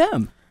to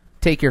them.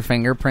 Take your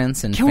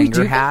fingerprints and Can we finger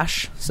do that?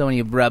 hash. So when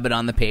you rub it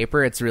on the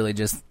paper, it's really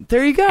just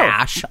There you go.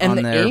 hash and on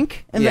the there.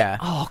 ink. And Yeah.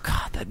 oh,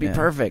 God, that'd be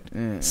perfect.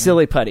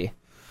 Silly putty.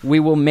 We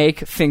will make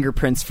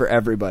fingerprints for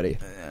everybody.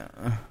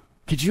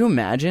 Could you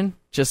imagine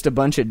just a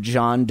bunch of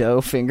John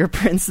Doe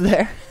fingerprints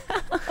there?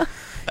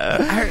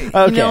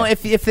 Okay.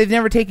 If they've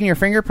never taken your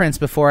fingerprints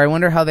before, I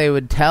wonder how they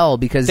would tell,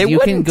 because They you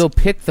can wouldn't. go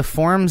pick the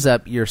forms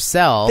up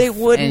yourself. They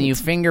wouldn't. And you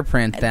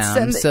fingerprint them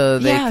send so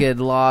they yeah. could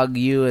log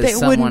you as They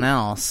someone wouldn't.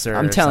 else. Or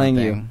I'm telling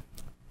something. you.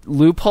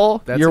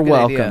 Loophole, That's you're a good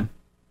welcome. idea.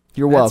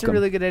 You're That's welcome. a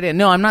really good idea.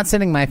 No, I'm not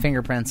sending my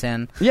fingerprints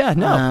in. Yeah,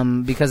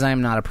 no. Because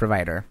I'm not a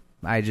provider.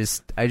 I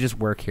just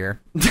work here.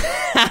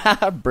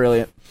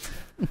 Brilliant.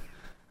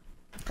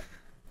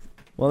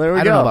 Well, there we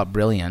go. I don't know about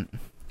brilliant.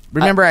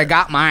 Remember, I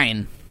got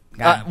mine.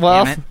 God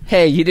well, damn it.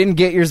 hey, you didn't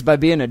get yours by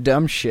being a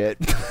dumb shit.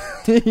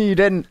 You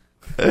didn't.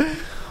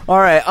 All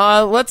right,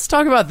 let's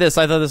talk about this.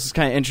 I thought this was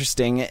kind of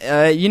interesting.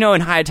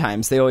 In High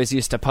Times, they always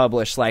used to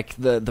publish like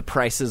the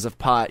prices of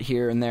pot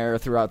here and there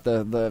throughout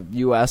the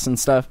U.S. and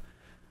stuff.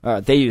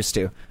 They used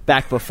to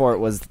back before it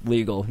was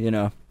legal,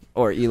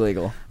 or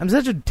illegal. I'm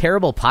such a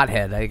terrible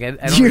pothead. I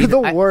don't You're read- the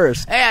I-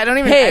 worst. I don't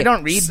even. Hey, I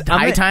don't read I'm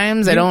High gonna-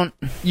 Times. I you- don't.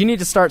 You need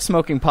to start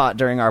smoking pot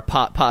during our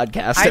pot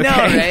podcast. I know,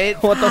 okay?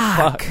 right? What the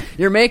fuck?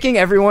 You're making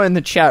everyone in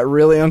the chat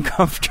really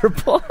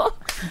uncomfortable.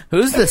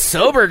 Who's the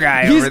sober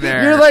guy over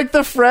there? You're like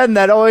the friend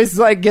that always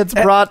like gets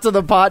brought to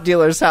the pot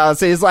dealer's house.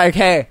 He's like,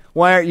 "Hey,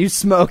 why aren't you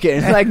smoking?"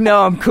 He's like,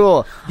 "No, I'm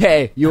cool."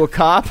 "Hey, you a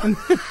cop?"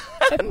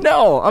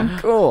 "No, I'm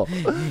cool."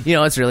 You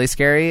know what's really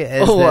scary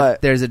is What?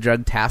 that there's a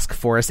drug task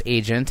force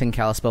agent in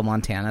Kalispell,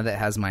 Montana that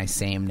has my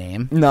same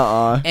name.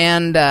 Nuh-uh.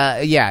 And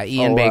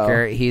Ian Oh, wow.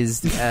 Baker.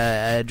 He's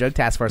a drug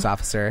task force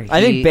officer.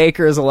 I think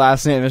Baker as a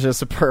last name is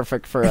just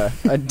perfect for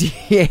a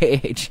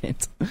DEA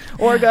agent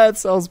or a guy that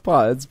sells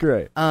pot. It's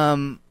great.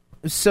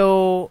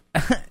 So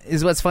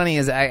is what's funny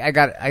is I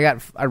got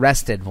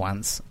arrested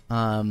once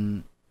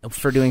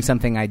for doing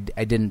something I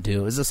didn't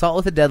do. It was assault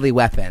with a deadly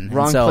weapon. And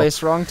Wrong so-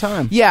 place, wrong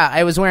time. Yeah,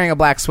 I was wearing a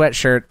black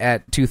sweatshirt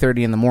at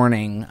 2:30 in the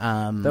morning.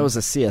 That was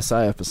a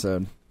CSI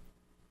episode.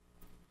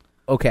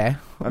 Okay.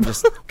 I'm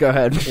just go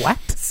ahead. What?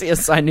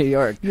 CSI New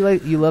York.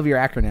 You love your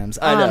acronyms.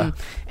 I know.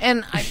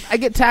 And I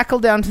get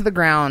tackled down to the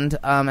ground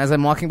as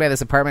I'm walking by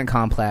this apartment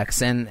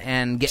complex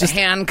and get Just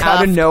handcuffed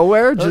out of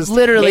nowhere. Just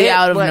literally hit,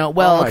 out of like, nowhere.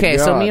 Well, oh my okay.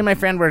 So God. me and my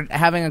friend were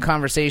having a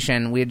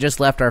conversation. We had just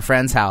left our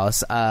friend's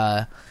house.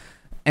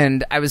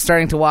 And I was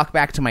starting to walk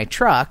back to my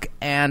truck,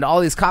 and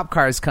all these cop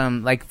cars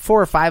come, like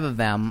 4 or 5 of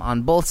them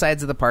on both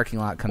sides of the parking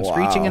lot, come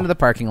screeching into the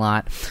parking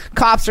lot.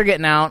 Cops are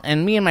getting out,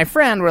 and me and my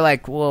friend were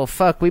like, well,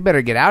 fuck, we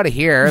better get out of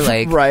here.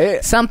 Like,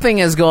 Right. Something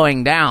is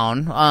going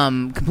down.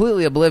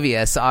 Completely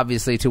oblivious,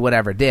 obviously, to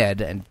whatever did,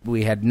 and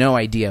we had no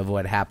idea of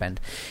what happened.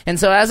 And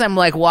so as I'm,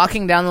 like,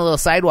 walking down the little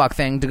sidewalk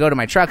thing to go to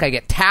my truck, I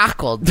get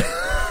tackled.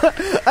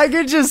 I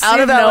could just Out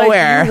see of that,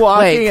 nowhere, like, you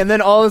walking, like- and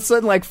then all of a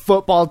sudden, like,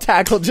 football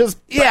tackle just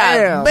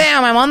Yeah, bam.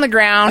 bam, I'm on the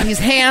ground. He's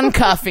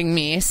handcuffing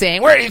me,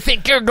 saying, where do you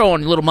think you're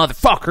going, you little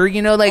motherfucker?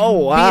 You know, like, Oh,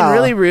 wow. being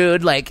really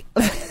rude, like,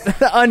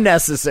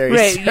 Unnecessary,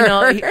 right, sir. you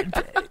know,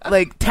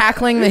 like,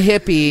 tackling the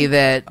hippie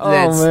that's,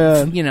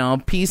 man. you know,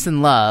 peace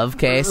and love,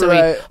 okay? So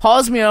Right. he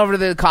hauls me over to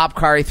the cop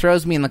car. He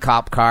throws me in the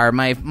cop car.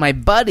 My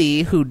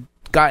buddy who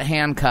got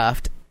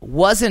handcuffed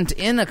wasn't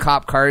in a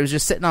cop car. He was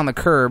just sitting on the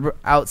curb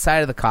outside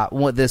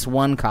of this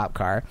one cop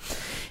car.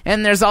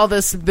 And there's all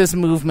this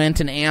movement.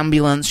 An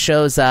ambulance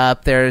shows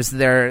up.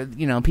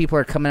 People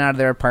are coming out of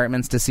their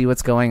apartments to see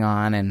what's going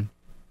on. And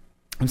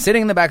I'm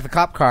sitting in the back of the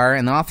cop car,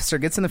 and the officer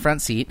gets in the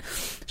front seat,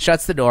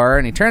 shuts the door,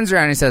 and he turns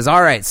around and he says,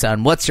 all right,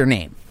 son, what's your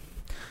name?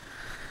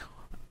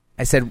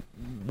 I said,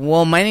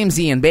 well, my name's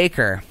Ian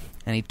Baker.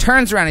 And he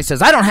turns around and he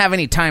says, I don't have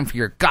any time for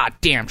your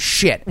goddamn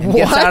shit. And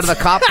gets out of the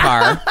cop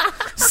car,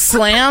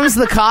 slams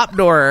the car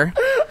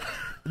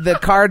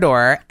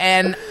door,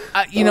 and,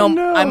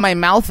 my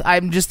mouth,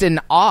 I'm just in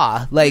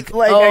awe. Like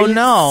Like, oh are you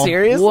no.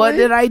 seriously? What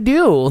did I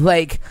do?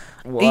 Like,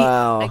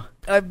 Wow.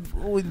 am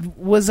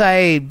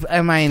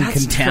I in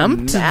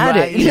contempt?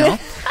 dramatic. You know?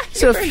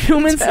 So a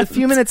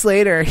few minutes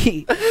later,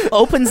 he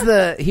opens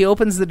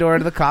the door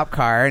to the cop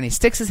car, and he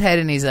sticks his head,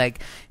 and he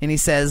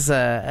says,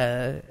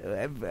 I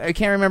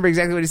can't remember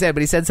exactly what he said,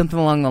 but he said something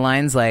along the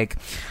lines like,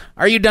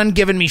 "Are you done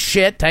giving me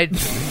shit?"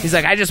 He's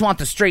like, "I just want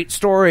the straight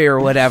story or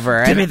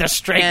whatever. Give me the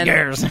straight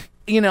gears."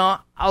 You know,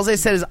 all I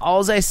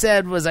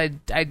said was I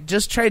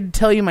just tried to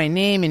tell you my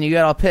name, and you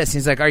got all pissed.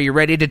 He's like, "Are you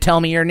ready to tell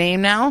me your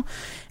name now?"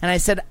 And I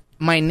said,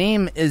 "My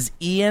name is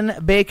Ian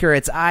Baker.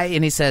 It's I."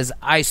 And he says,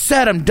 "I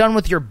said I'm done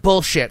with your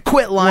bullshit.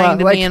 Quit lying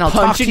to me, and I'll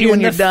talk to you when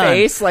you're done."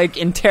 Face, like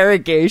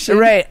interrogation,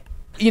 Right.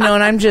 You know,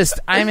 and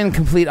I'm in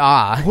complete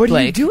awe. What do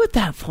like, you do at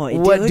that point?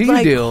 What dude? do you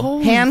Like, do?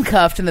 holy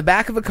Handcuffed in the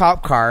back of a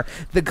cop car.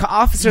 The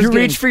officer's You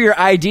getting, reach for your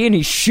ID and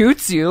he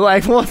shoots you.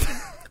 Like what?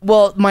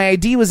 well, my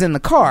ID was in the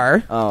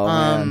car. Oh,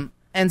 man.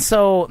 And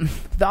so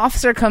the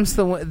officer comes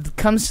to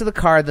the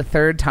car the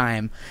third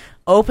time,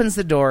 opens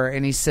the door,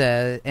 and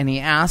he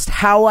asked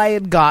how I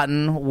had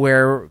gotten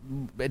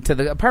to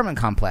the apartment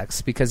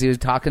complex, because he was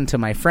talking to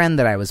my friend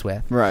that I was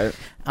with. Right.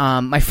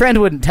 My friend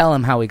wouldn't tell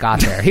him how we got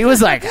there. He was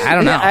like, I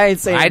don't know. I ain't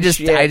saying I just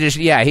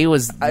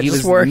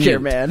work mute. here,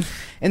 man.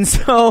 And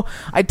so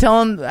I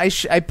tell him, I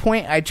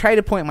try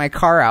to point my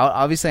car out.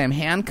 Obviously I'm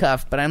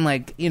handcuffed, but I'm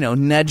like,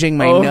 nudging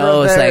my Over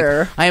nose.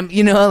 there. Like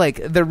I'm,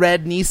 like the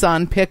red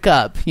Nissan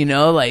pickup,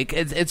 like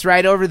it's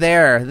right over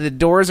there. The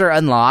doors are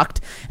unlocked.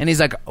 And he's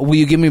like, will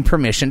you give me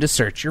permission to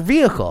search your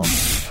vehicle?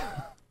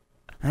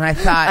 And I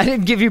thought, I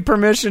didn't give you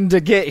permission to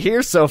get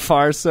here so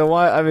far, so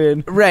why? I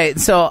mean, right.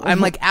 So I'm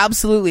like,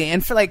 absolutely.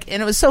 And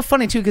it was so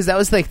funny too, because that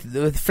was like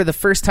for the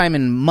first time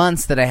in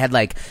months that I had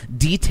like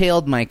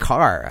detailed my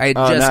car. I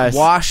just nice.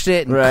 washed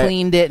it and Right.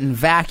 cleaned it and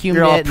vacuumed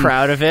You're all it.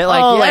 proud of it.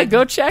 Like,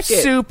 go check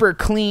it. Super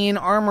clean,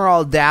 armor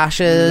all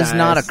dashes, Nice.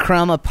 not a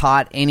crumb of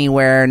pot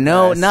anywhere.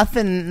 No, Nice.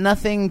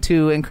 nothing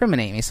to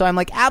incriminate me. So I'm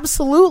like,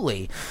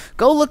 absolutely.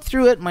 Go look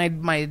through it. My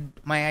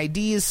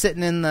ID is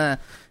sitting in the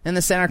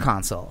center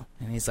console.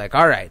 And he's like,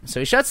 all right. So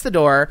he shuts the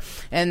door,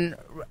 and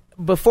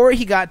before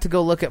he got to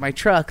go look at my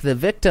truck, the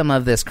victim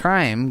of this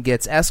crime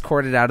gets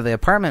escorted out of the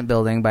apartment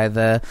building by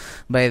the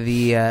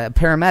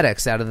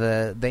paramedics out of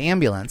the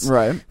ambulance.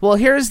 Right. Well,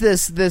 here's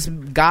this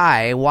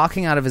guy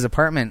walking out of his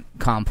apartment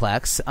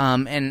complex,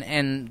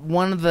 and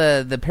one of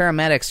the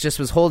paramedics just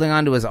was holding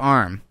onto his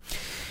arm.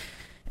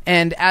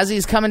 And as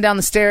he's coming down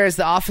the stairs,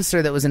 the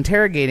officer that was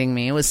interrogating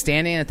me was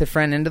standing at the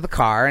front end of the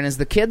car. And as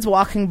the kid's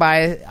walking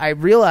by, I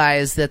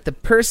realized that the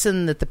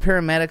person that the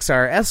paramedics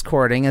are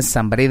escorting is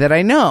somebody that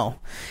I know.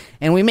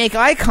 And we make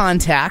eye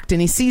contact,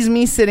 and he sees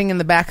me sitting in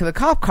the back of the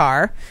cop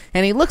car,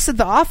 and he looks at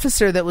the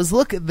officer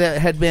that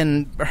had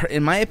been,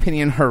 in my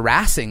opinion,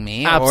 harassing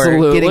me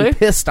Absolutely. or getting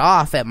pissed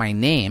off at my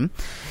name.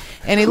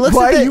 And he looks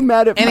Why at are you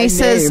mad at and my he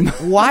says,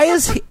 name? why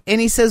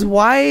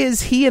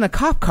is he in a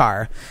cop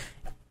car?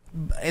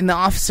 And the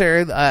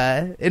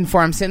officer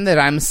informs him that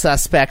I'm a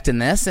suspect in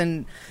this,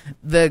 and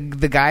the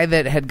guy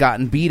that had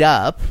gotten beat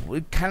up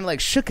kind of like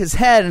shook his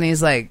head, and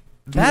he's like,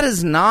 "That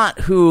is not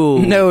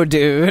who." No,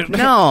 dude.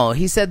 No,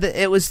 he said that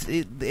it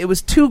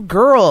was two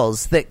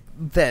girls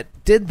that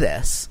did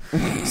this.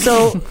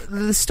 So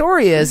the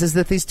story is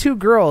that these two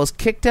girls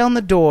kicked down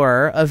the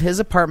door of his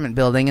apartment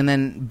building and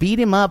then beat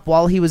him up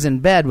while he was in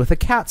bed with a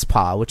cat's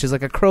paw, which is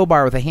like a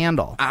crowbar with a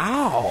handle.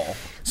 Ow.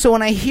 So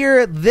when I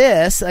hear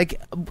this, like,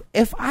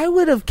 if I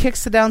would have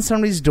kicked down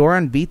somebody's door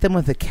and beat them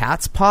with a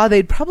cat's paw,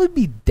 they'd probably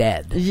be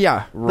dead.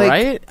 Yeah, Like,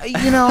 right?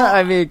 you know,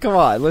 I mean, come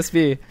on, let's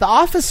be... the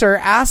officer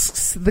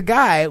asks the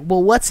guy,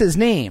 well, what's his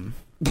name?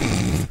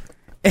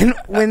 And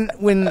when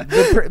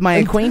my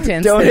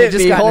acquaintance Don't that hit had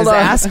just me, gotten hold his on.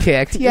 ass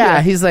kicked,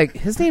 he's like,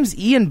 his name's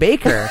Ian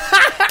Baker.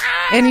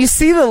 And you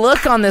see the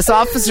look on this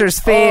officer's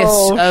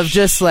face of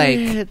just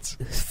like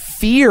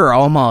fear,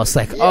 almost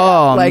like,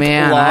 oh like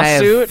man, I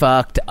lawsuit? have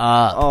fucked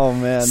up. Oh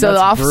man. So the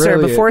that's officer,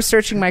 brilliant. before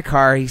searching my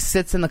car, he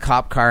sits in the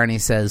cop car and he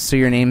says, so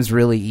your name's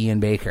really Ian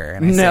Baker?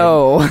 And I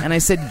No. said, and I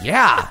said,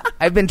 yeah,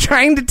 I've been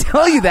trying to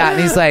tell you that.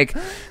 And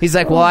he's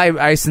like, well,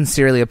 I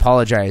sincerely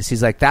apologize.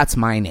 He's like, that's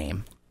my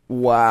name.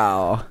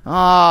 Wow.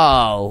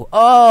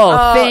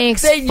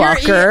 Thanks,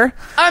 fucker.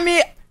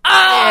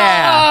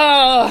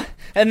 Yeah.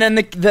 And then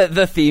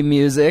the theme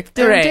music.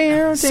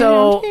 Right.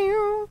 So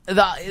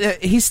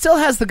he still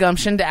has the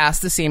gumption to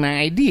ask to see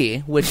my ID,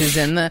 which is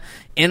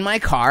in my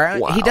car.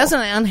 Wow. He doesn't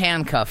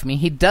unhandcuff me.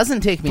 He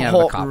doesn't take me out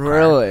of the cop car.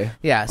 Really?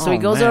 Yeah. So Oh, he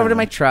goes man. over to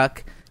my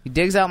truck. He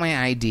digs out my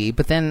ID,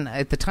 but then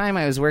at the time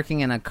I was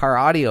working in a car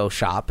audio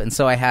shop, and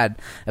so I had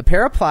a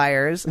pair of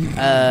pliers,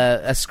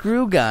 a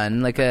screw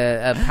gun, like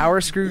a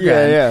power screw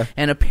gun,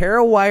 and a pair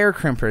of wire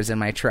crimpers in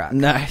my truck.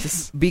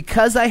 Nice.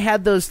 Because I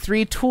had those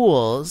three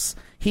tools,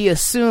 he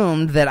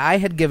assumed that I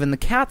had given the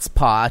cat's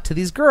paw to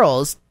these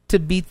girls to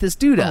beat this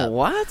dude up.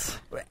 What?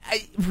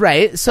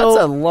 Right. So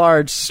That's a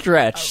large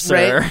stretch,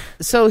 sir. right.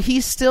 So he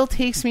still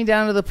takes me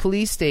down to the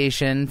police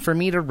station for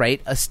me to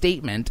write a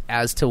statement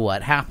as to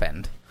what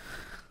happened.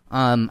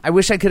 I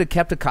wish I could have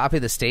kept a copy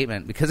of the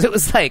statement, because it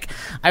was like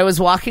I was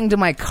walking to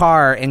my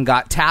car and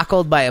got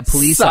tackled by a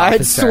police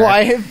officer.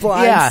 Sideswipe,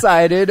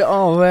 blindsided. Yeah.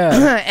 Oh,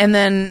 man. And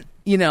then,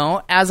 you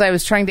know, as I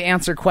was trying to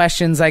answer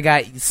questions, I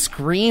got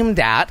screamed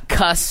at,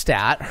 cussed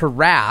at,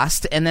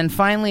 harassed, and then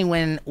finally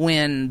when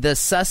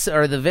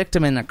the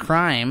victim in the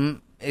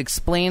crime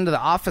explained to the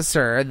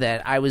officer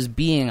that I was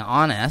being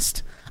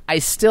honest, I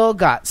still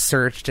got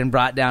searched and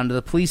brought down to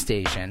the police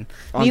station.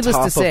 On Needless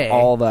top to say, of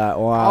all that,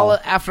 wow.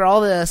 After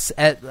all this,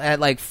 at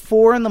like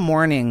 4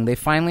 a.m, they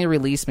finally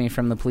released me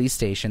from the police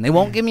station. They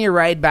won't give me a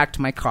ride back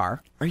to my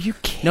car. Are you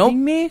kidding Nope.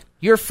 me?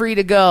 You're free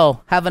to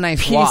go. Have a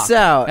nice Peace walk.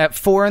 out. At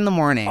 4 a.m.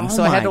 Oh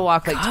So I had to my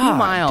walk like 2 God,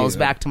 miles dude.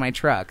 back to my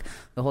truck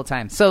the whole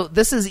time. So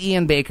this is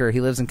Ian Baker. He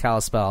lives in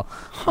Kalispell.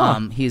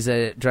 He's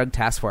a drug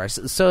task force.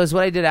 So is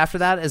what I did after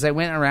that is I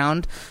went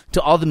around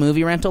to all the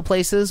movie rental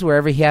places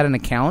wherever he had an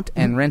account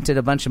and rented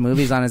a bunch of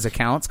movies on his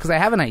accounts, because I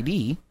have an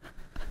ID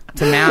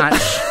to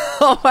match.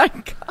 Oh, my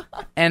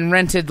God. And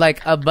rented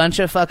like a bunch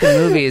of fucking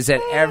movies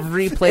at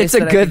every place. It's a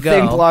that I good could go.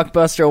 thing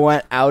Blockbuster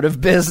went out of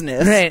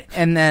business. Right,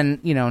 and then,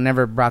 you know,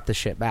 never brought the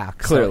shit back.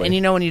 Clearly. So, and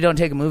you know, when you don't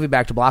take a movie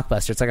back to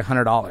Blockbuster, it's like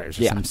 $100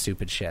 or Yeah. some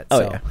stupid shit. Oh,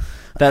 so. yeah.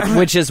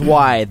 Which is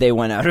why they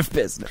went out of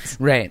business.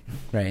 Right.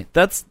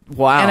 That's,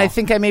 wow. And I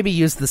think I maybe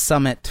used the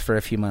Summit for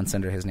a few months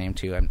under his name,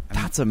 too.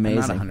 That's I'm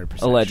amazing. not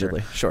 100%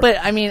 Allegedly, sure. But,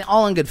 I mean,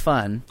 all in good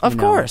fun. Of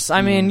course.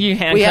 I mean, you We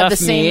have handcuff the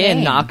same me and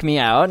name. knock me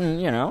out,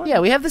 and, you know. Yeah,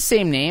 we have the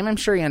same name. I'm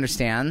sure he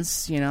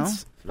understands, you know.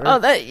 Oh,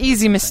 that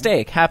easy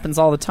mistake happens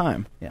all the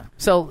time. Yeah.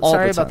 So, All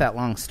sorry the about time. that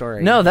long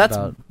story. No, that's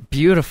about-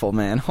 beautiful,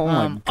 man. Oh,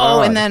 my God.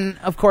 Oh, and then,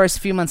 of course, a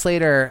few months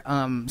later,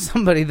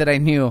 somebody that I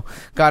knew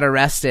got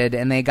arrested,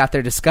 and they got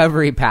their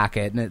discovery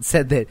packet, and it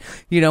said that,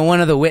 you know,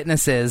 one of the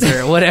witnesses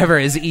or whatever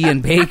is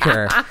Ian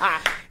Baker.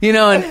 You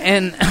know,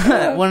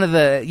 and one of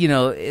the, you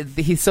know,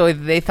 so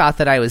they thought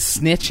that I was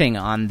snitching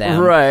on them.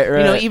 Right. You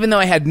know, even though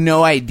I had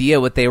no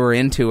idea what they were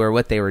into or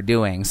what they were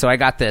doing. So I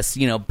got this,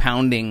 you know,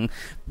 pounding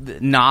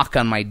knock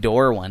on my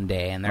door one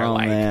day, and they're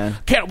like, man.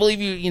 can't believe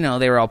you know,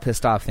 they were all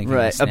pissed off thinking I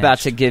Right, snitched. about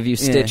to give you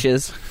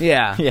stitches.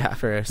 Yeah. Yeah.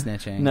 For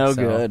snitching. No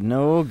So, good.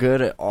 No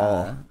good at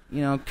all.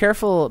 you know,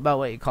 careful about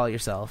what you call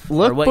yourself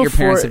Look or what your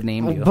parents have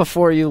named you.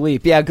 before you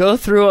leap. Yeah, go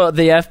through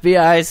the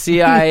FBI,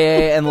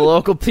 CIA, and the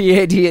local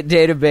PAD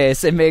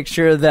database and make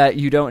sure that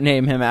you don't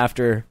name him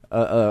after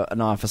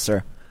an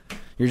officer.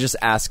 You're just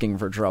asking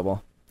for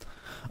trouble.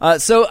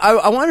 So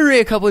I want to read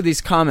a couple of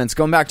these comments,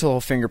 going back to the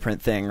whole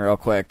fingerprint thing real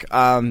quick.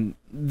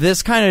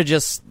 This kind of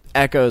just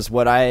echoes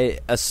what I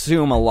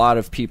assume a lot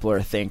of people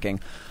are thinking.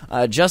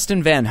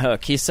 Justin Van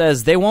Hook, he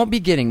says, they won't be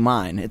getting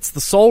mine. It's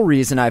the sole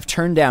reason I've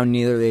turned down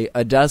nearly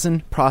a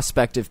dozen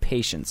prospective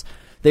patients.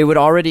 They would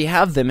already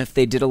have them if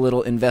they did a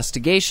little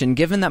investigation,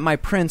 given that my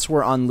prints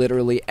were on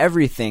literally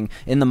everything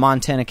in the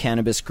Montana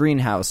cannabis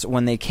greenhouse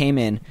when they came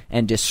in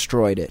and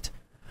destroyed it.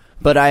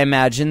 but I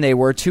imagine they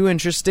were too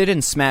interested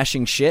in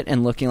smashing shit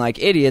and looking like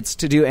idiots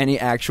to do any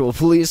actual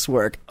police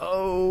work.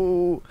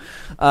 Oh.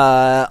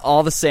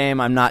 All the same,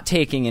 I'm not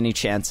taking any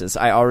chances.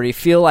 I already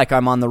feel like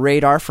I'm on the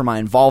radar for my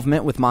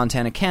involvement with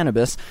Montana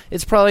cannabis.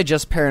 It's probably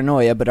just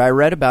paranoia, but I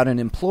read about an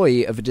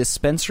employee of a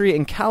dispensary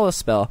in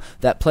Kalispell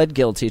that pled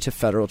guilty to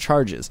federal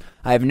charges.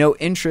 I have no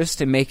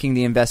interest in making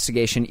the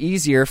investigation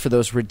easier for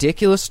those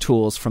ridiculous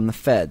tools from the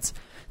feds.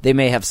 They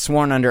may have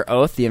sworn under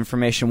oath the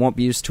information won't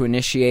be used to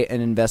initiate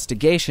an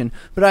investigation,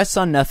 but I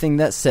saw nothing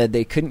that said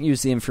they couldn't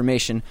use the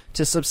information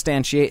to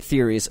substantiate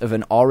theories of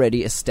an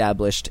already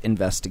established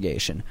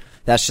investigation.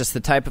 That's just the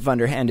type of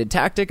underhanded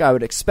tactic I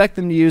would expect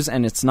them to use,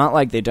 and it's not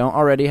like they don't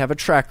already have a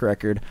track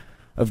record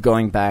of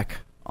going back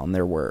on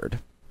their word.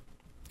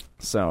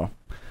 So,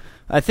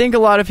 I think a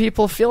lot of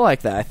people feel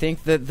like that. I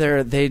think that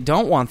they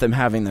don't want them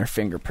having their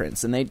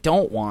fingerprints, and they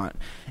don't want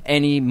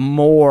any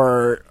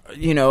more,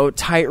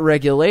 tight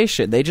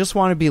regulation. They just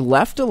want to be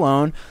left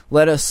alone.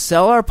 Let us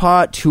sell our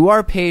pot to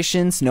our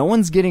patients. No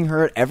one's getting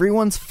hurt.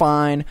 Everyone's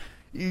fine.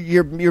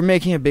 You're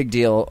making a big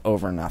deal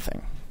over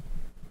nothing.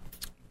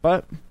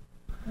 But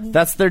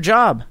that's their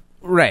job.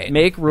 Right.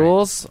 Make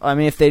rules. Right. I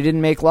mean, if they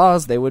didn't make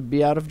laws, they would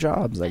be out of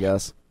jobs, I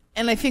guess.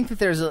 And I think that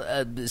there's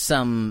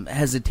some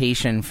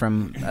hesitation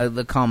from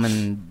the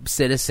common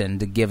citizen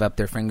to give up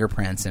their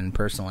fingerprints and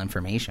personal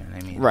information.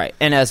 I mean, right.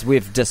 And as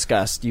we've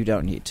discussed, you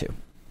don't need to.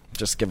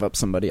 Just give up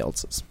somebody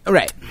else's.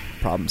 Right.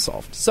 Problem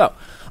solved. So,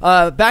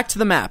 back to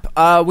the map.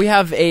 We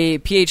have a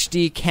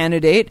PhD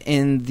candidate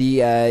in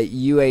the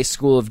UA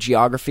School of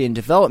Geography and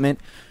Development.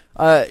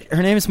 Her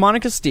name is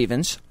Monica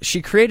Stevens.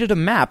 She created a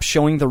map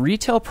showing the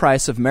retail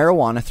price of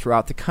marijuana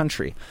throughout the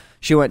country.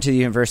 She went to the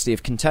University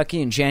of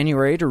Kentucky in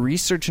January to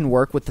research and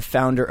work with the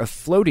founder of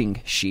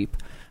Floating Sheep,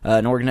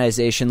 an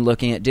organization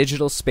looking at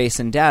digital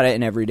space and data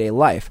in everyday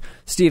life.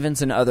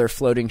 Stevens and other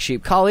Floating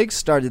Sheep colleagues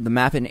started the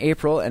map in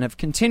April and have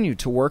continued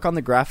to work on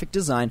the graphic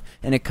design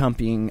and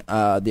accompanying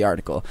the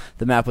article.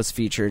 The map was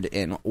featured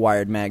in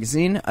Wired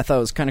magazine. I thought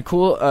it was kind of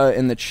cool.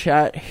 In the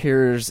chat,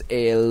 here's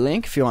a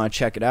link if you want to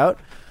check it out.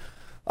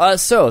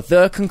 So,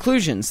 the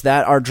conclusions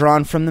that are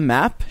drawn from the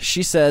map,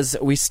 she says,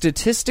 we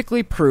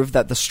statistically prove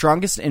that the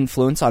strongest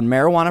influence on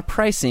marijuana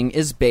pricing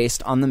is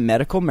based on the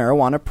medical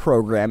marijuana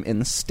program in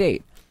the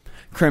state.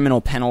 Criminal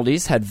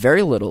penalties had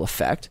very little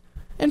effect.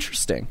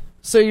 Interesting.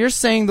 So you're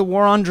saying the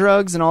war on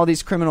drugs and all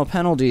these criminal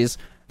penalties,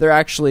 they're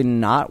actually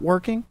not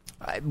working?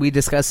 We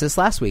discussed this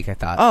last week, I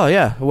thought. Oh,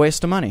 yeah. A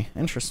waste of money.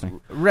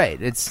 Interesting.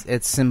 Right. It's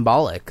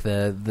symbolic.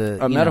 A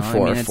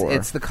metaphor for...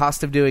 It's the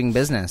cost of doing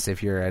business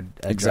if you're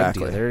a drug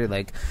dealer.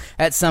 Like,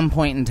 at some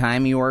point in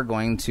time, you are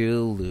going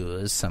to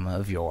lose some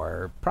of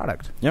your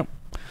product. Yep.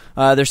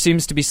 There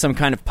seems to be some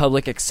kind of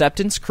public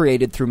acceptance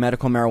created through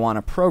medical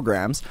marijuana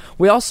programs.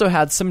 We also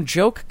had some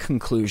joke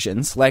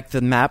conclusions, like the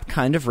map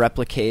kind of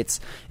replicates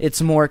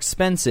it's more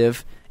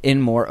expensive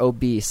in more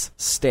obese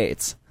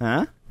states.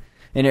 Huh?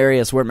 In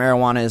areas where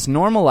marijuana is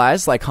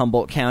normalized, like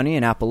Humboldt County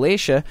and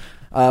Appalachia,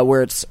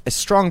 where it's a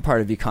strong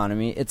part of the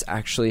economy, it's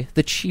actually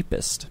the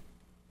cheapest.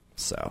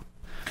 So,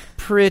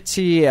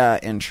 pretty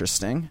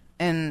interesting.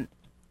 And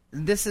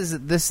this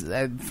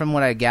from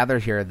what I gather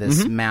here,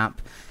 this map,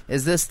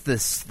 is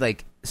this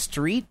like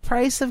street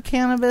price of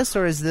cannabis,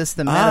 or is this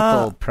the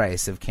medical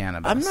price of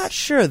cannabis? I'm not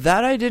sure.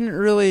 That I didn't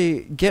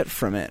really get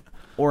from it.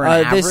 Or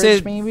an average, they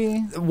say, maybe?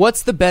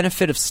 What's the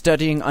benefit of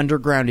studying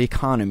underground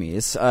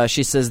economies?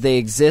 She says they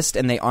exist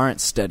and they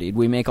aren't studied.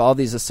 We make all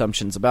these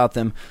assumptions about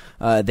them.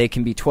 They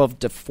can be 12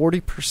 to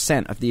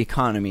 40% of the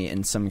economy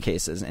in some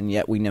cases, and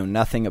yet we know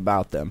nothing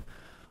about them.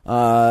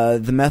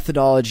 The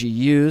methodology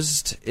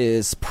used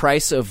is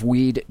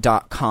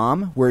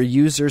priceofweed.com, where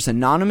users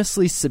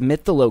anonymously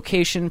submit the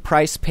location,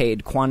 price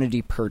paid,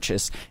 quantity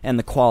purchased, and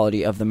the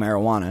quality of the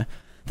marijuana.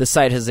 The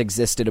site has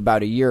existed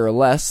about a year or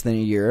less than a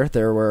year.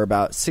 There were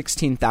about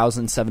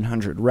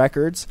 16,700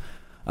 records,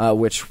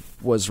 which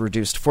was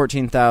reduced to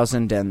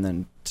 14,000 and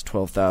then to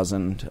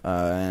 12,000.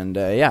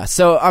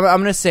 So I'm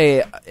going to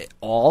say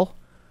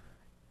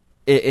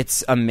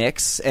it's a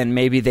mix, and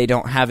maybe they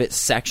don't have it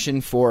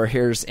sectioned for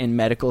here's in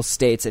medical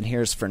states and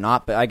here's for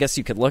not, but I guess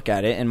you could look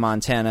at it in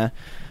Montana.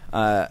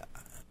 Let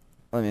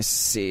me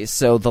see.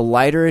 So the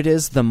lighter it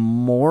is, the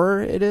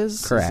more it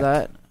is? Correct. Is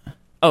that...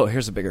 Oh,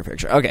 here's a bigger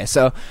picture. Okay,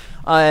 so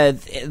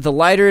the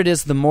lighter it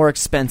is, the more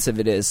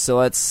expensive it is. So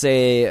let's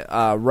say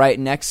right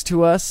next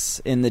to us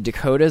in the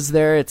Dakotas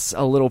there, it's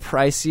a little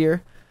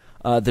pricier.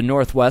 The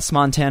Northwest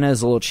Montana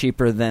is a little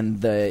cheaper than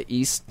the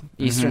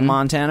Eastern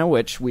Montana,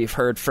 which we've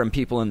heard from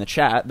people in the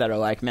chat that are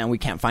like, man, we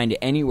can't find it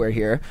anywhere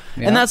here.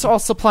 Yeah. And that's all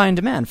supply and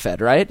demand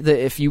fed, right?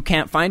 If you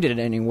can't find it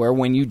anywhere,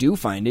 when you do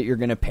find it, you're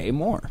going to pay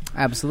more.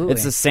 Absolutely.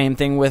 It's the same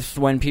thing with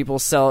when people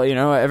sell,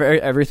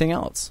 everything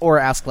else. Or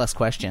ask less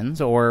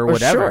questions or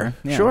whatever.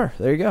 Sure.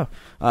 There you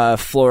go.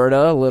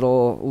 Florida, a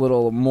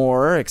little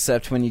more,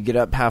 except when you get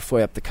up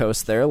halfway up the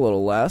coast there, a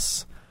little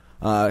less.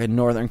 In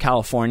Northern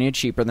California,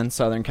 cheaper than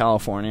Southern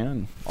California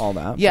and all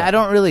that. Yeah, I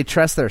don't really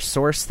trust their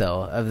source,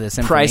 though, of this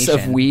information.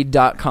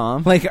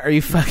 Priceofweed.com. Like, are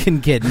you fucking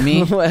kidding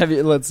me?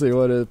 Let's see,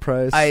 what is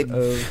price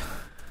of...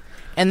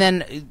 And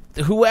then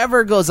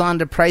whoever goes on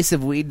to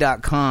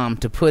priceofweed.com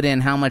to put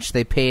in how much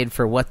they paid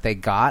for what they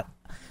got.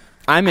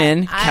 I'm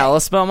in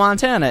Kalispell,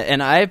 Montana,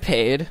 and I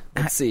paid,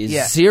 let's see,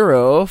 Yeah.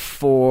 0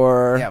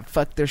 for Yeah,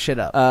 fuck their shit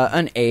up.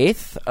 an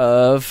eighth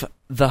of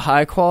the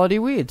high-quality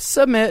weed.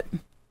 Submit.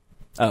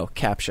 Oh,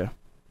 CAPTCHA.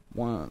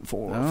 1,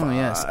 4, 5. Oh,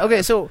 yes.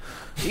 Okay, so,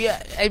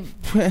 yeah,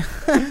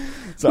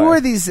 who are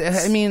these?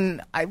 I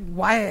mean, I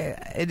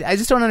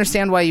just don't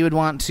understand why you would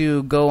want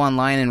to go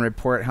online and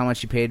report how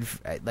much you paid.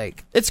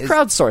 It's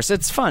crowdsourced.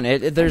 It's fun.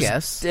 There's, I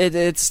guess.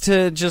 It's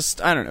to just,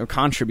 I don't know,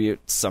 contribute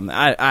something.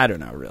 I don't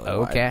know really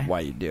Okay. why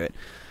you do it.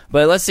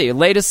 But let's see.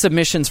 Latest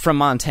submissions from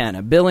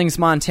Montana. Billings,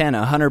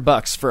 Montana,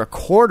 $100 for a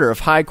quarter of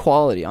high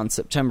quality on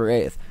September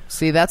 8th.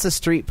 See, that's a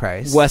street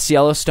price. West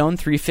Yellowstone,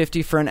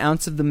 $3.50 for an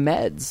ounce of the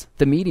meds,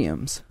 the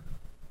mediums.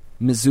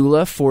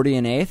 Missoula, 40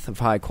 an eighth of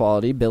high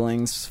quality.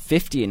 Billings,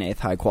 50 an eighth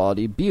high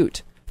quality.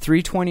 Butte,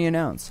 $3.20 an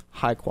ounce,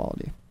 high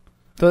quality.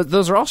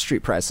 Those are all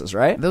street prices,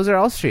 right? Those are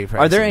all street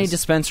prices. Are there any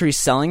dispensaries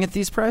selling at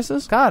these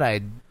prices? God,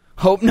 I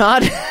hope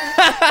not.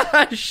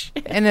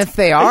 And if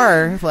they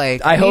are,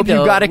 I hope you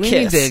got a we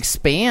kiss need to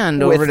expand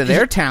with over to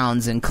their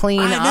towns and clean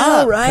I know,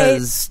 up, right?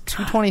 because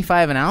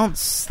 $2.25 an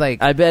ounce,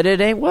 I bet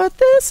it ain't what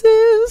this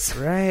is.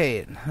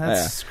 right?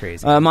 That's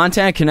crazy.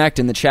 Montana Connect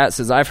in the chat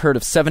says, I've heard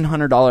of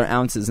 $700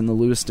 ounces in the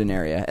Lewiston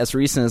area as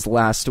recent as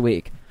last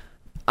week.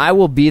 I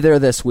will be there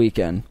this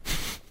weekend.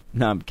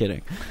 No, I'm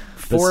kidding.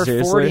 But $4.40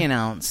 seriously, an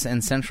ounce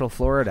in Central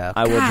Florida.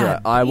 I will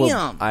drive.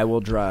 damn. I will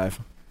drive.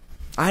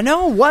 I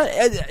know. What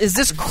is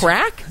this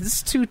crack?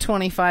 This is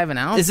 $2.25 an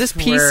ounce. Is this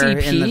We're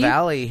PCP? in the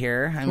valley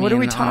here? I What are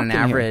we on talking an here?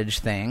 average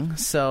thing.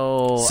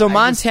 So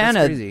Montana,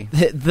 that's crazy.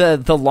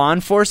 the law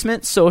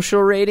enforcement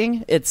social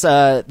rating, it's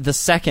the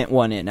second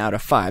one in out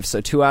of 5.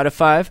 So 2 out of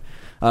 5.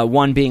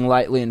 1 being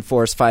lightly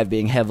enforced, 5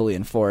 being heavily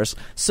enforced.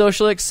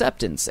 Social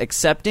acceptance.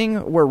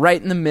 Accepting, we're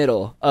right in the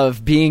middle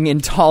of being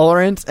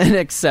intolerant and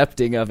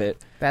accepting of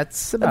it.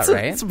 That's about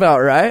right. That's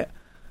about right.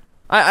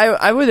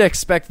 I would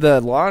expect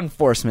the law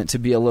enforcement to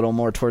be a little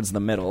more towards the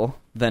middle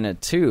than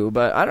it too,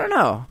 but I don't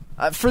know.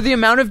 For the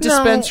amount of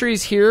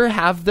dispensaries here,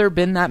 have there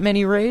been that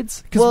many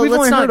raids? Well, we've let's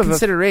only not heard of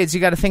consider raids. You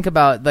got to think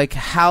about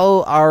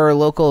how our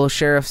local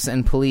sheriffs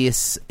and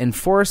police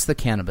enforce the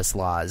cannabis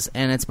laws,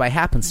 and it's by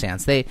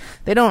happenstance. They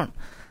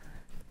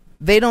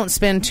don't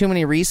spend too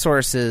many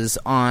resources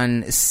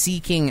on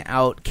seeking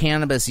out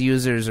cannabis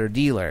users or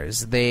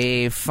dealers.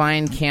 They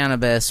find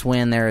cannabis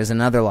when there is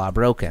another law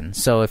broken.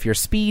 So if you're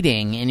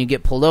speeding and you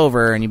get pulled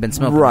over and you've been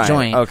smoking a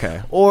joint,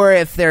 okay. Or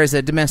if there's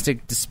a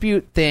domestic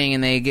dispute thing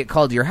and they get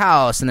called to your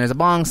house and there's a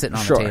bong sitting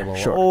on the table,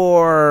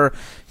 or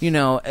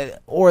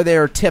or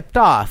they're tipped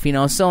off,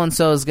 so and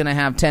so is going to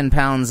have 10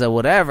 pounds of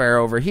whatever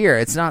over here.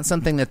 It's not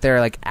something that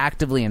they're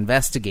actively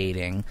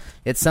investigating.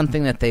 It's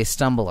something that they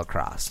stumble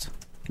across.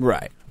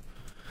 Right.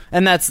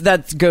 And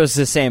that goes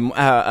the same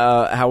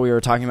how we were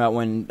talking about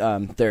when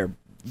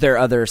their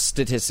other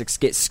statistics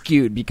get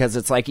skewed because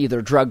it's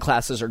either drug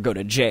classes or go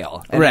to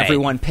jail, and right.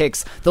 everyone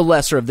picks the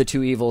lesser of the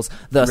two evils,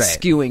 thus right.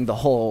 skewing the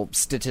whole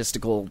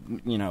statistical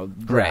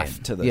graph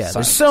right. to the yeah. side.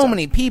 There's so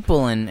many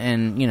people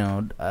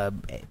and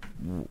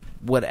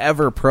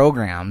whatever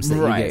programs that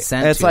you get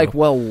sent it's to.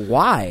 well,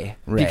 why?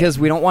 Right. Because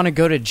we don't want to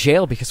go to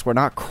jail because we're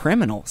not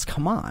criminals.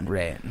 Come on.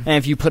 Right. And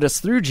if you put us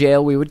through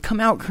jail, we would come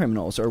out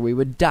criminals or we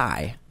would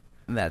die.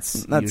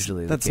 That's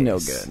usually that's the no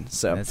case. good.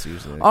 So that's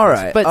usually the all case.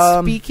 right.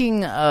 But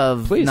speaking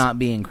of please. not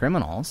being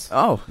criminals,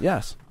 oh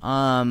yes,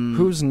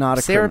 who's not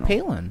a Sarah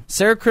criminal? Palin?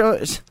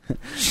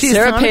 She's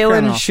Sarah not a Palin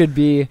criminal. should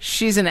be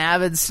She's an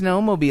avid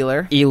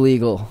snowmobiler.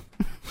 illegal.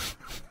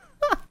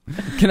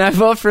 Can I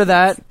vote for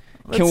that?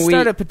 Let's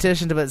start a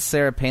petition to put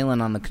Sarah Palin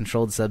on the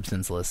controlled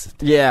substance list.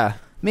 Yeah,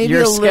 Maybe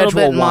You're a little Schedule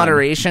bit 1.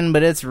 moderation,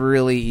 but it's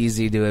really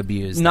easy to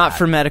abuse. Not that.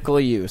 for medical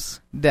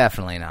use.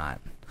 Definitely not.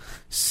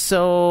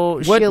 So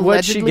What'd she she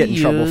allegedly get in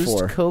trouble used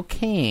for?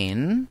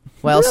 cocaine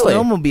while Really?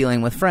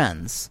 snowmobiling with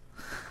friends.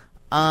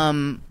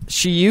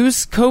 She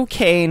used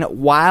cocaine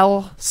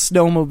while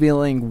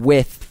snowmobiling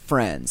with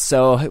friends.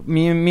 So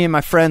me and my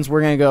friends,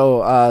 we're gonna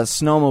go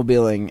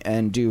snowmobiling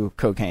and do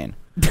cocaine.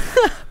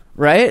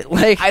 Right?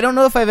 I don't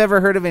know if I've ever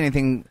heard of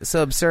anything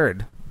so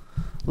absurd.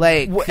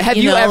 Have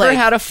you ever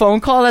had a phone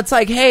call that's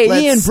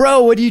hey, Ian,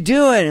 bro, what are you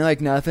doing? You're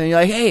nothing.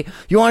 You're hey,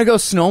 you want to go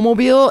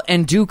snowmobile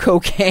and do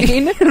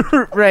cocaine?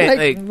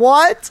 Right.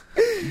 What?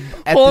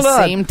 At Hold the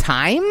on. same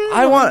time?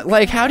 I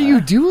want, how do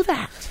you do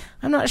that?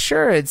 I'm not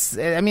sure. That's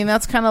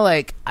kind of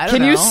I don't know.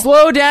 Can you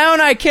slow down?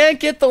 I can't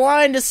get the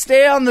line to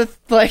stay on the,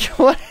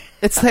 what?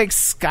 It's like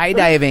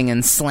skydiving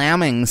and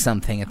slamming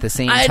something at the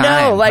same time. I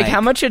know.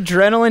 How much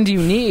adrenaline do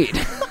you need?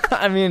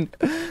 I mean,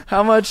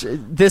 how much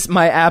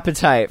my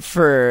appetite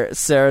for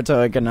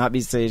serotonin cannot be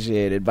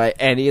satiated by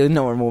any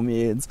normal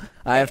means.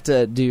 I have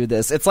to do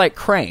this. It's like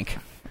crank.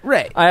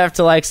 Right. I have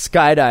to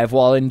skydive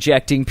while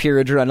injecting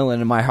pure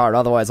adrenaline in my heart.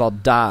 Otherwise, I'll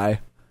die.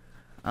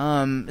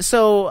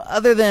 So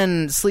other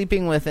than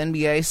sleeping with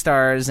NBA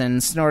stars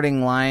and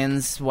snorting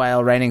lines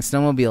while riding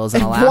snowmobiles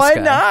in Alaska. Why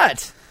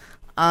not?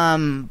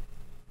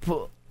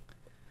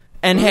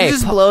 And It hey,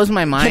 just blows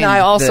my mind. can I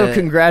also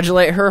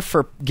congratulate her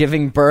for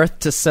giving birth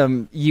to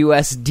some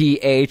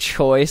USDA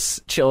choice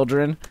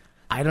children?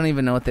 I don't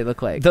even know what they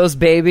look like. Those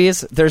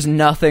babies, there's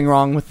nothing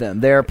wrong with them.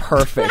 They're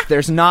perfect.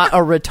 There's not a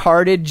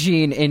retarded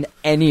gene in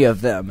any of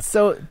them.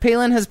 So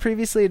Palin has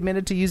previously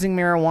admitted to using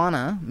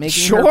marijuana, making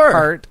Sure. her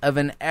part of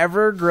an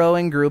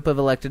ever-growing group of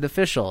elected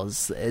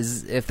officials.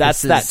 As if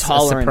That's this that is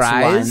tolerance a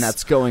surprise. line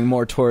that's going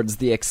more towards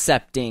the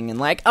accepting and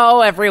like, oh,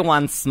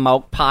 everyone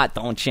smoke pot,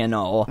 don't you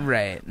know?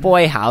 Right.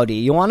 Boy, howdy.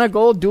 You want to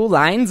go do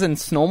lines and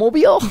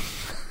snowmobile?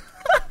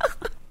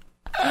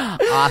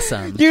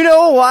 Awesome. You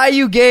know why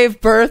you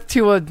gave birth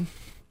to a...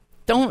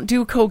 Don't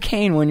do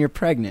cocaine when you're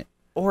pregnant.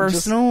 Or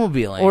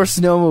snowmobiling. Or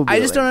snowmobiling. I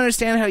just don't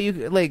understand how you,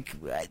 like,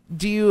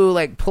 do you,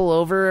 like, pull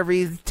over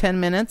every 10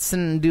 minutes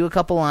and do a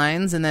couple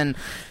lines and then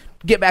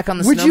get back on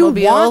the Would snowmobile?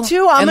 you want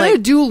to? I'm and, going to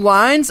like, do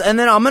lines, and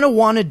then I'm going to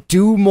want to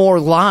do more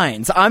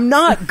lines. I'm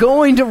not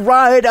going to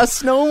ride a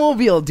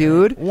snowmobile,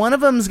 dude. one of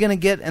them's going to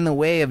get in the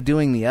way of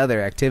doing the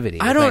other activity.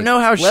 I don't Like,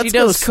 know how she let's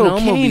go does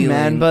cocaine, snowmobiling,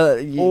 man,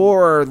 but...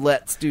 Or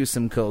let's do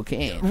some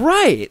cocaine.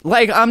 Right.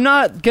 Like, I'm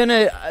not going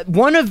to...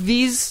 One of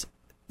these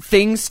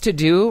things to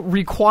do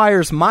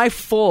requires my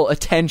full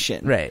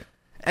attention. Right.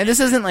 And this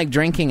isn't like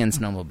drinking and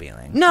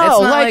snowmobiling. No,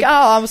 It's not like,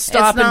 oh, I'm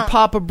stopping, not-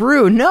 pop a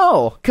brew.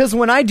 No, because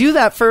when I do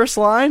that first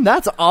line,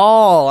 that's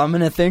all I'm going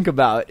to think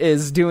about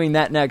is doing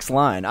that next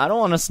line. I don't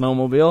want a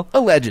snowmobile.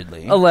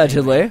 Allegedly.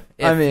 Allegedly.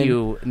 If I mean,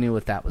 you knew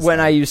what that was when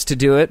like. I used to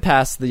do it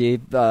past the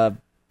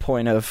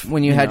point of...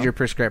 When you had know, your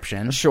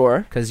prescription.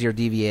 Sure. Because your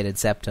deviated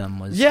septum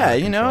was... Yeah, out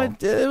of you know,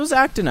 control. it was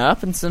acting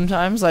up, and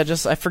sometimes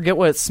I forget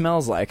what it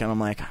smells like, and I'm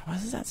like, what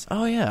is that?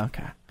 Oh, yeah,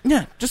 okay.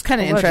 Yeah, just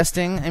kind of Alleged.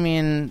 interesting. I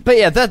mean... But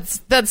yeah,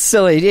 that's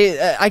silly.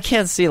 I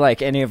can't see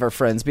like any of our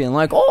friends being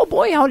like, "Oh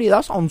boy, howdy,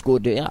 that sounds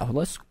good. Yeah,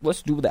 let's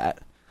do that."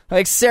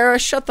 Like, Sarah,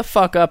 shut the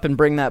fuck up and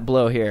bring that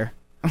blow here.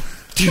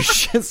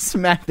 Just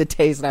smack the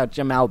taste out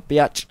your mouth,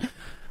 bitch.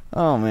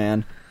 Oh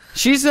man,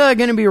 she's going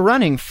to be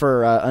running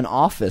for an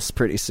office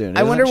pretty soon.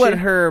 I wonder isn't what she?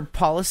 her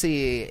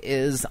policy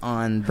is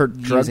on Her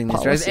drug using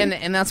these drugs. policy?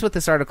 And that's what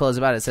this article is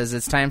about. It says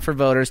it's time for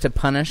voters to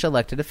punish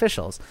elected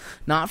officials.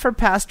 Not for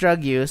past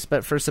drug use,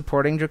 but for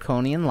supporting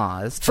draconian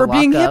laws. to for lock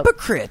being up-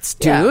 hypocrites,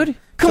 Yeah. dude.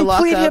 To lock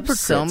Complete up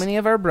hypocrites. so many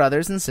of our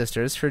brothers and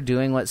sisters for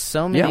doing what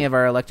so many Yeah. of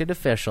our elected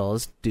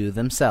officials do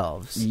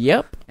themselves.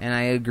 Yep, And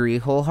I agree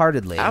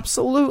wholeheartedly.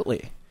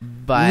 absolutely.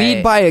 By,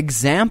 Lead by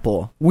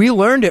example. We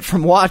learned it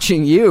from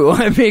watching you.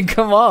 I mean,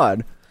 come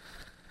on.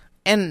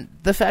 And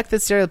the fact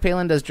that Sarah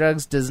Palin does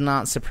drugs does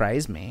not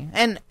surprise me.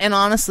 And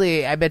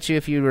honestly, I bet you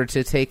if you were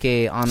to take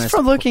a honest... Just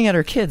from looking at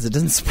her kids, it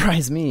doesn't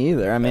surprise me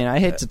either. I mean, I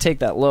hate to take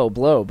that low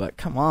blow, but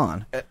come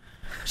on.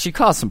 She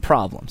caused some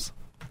problems.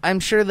 I'm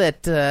sure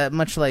that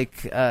much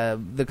like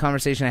the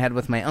conversation I had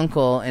with my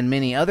uncle and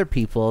many other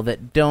people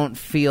that don't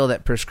feel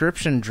that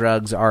prescription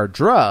drugs are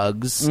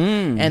drugs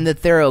and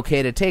that they're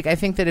okay to take, I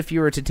think that if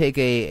you were to take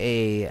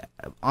a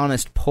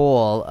honest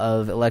poll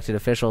of elected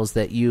officials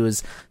that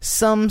use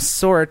some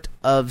sort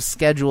of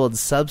scheduled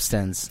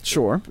substance,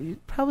 Sure.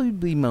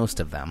 probably most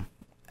of them.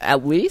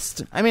 At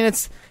least? I mean,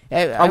 it's...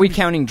 Are we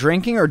counting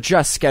drinking or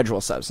just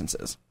scheduled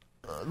substances?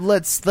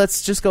 Let's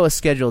just go with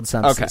scheduled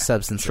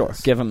substances. Sure.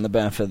 Give them the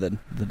benefit of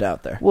the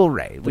doubt there. Well,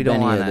 right. We don't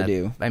Benny want of the to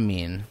do. I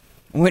mean,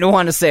 We don't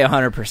want to say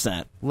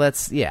 100%.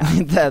 let's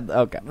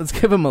Okay. let's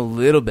give them a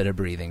little bit of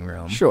breathing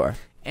room. Sure.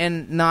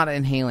 And not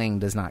inhaling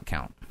does not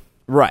count.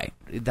 Right.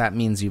 That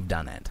means you've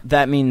done it.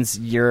 That means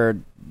you're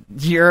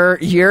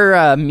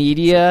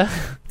media.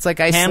 It's like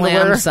I Handler.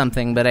 slammed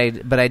something, but I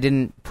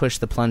didn't push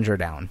the plunger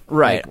down.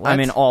 Right. Like, I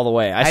mean, let's- all the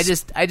way. I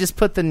just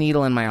put the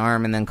needle in my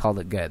arm and then called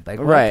it good. Like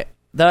what? Right.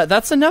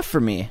 That's enough for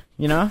me,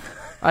 you know?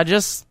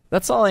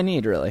 that's all I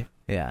need, really.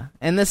 Yeah.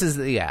 And this is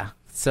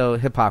so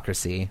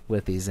hypocrisy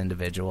with these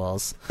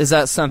individuals. Is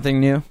that something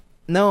new?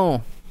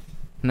 No.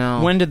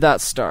 When did that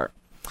start?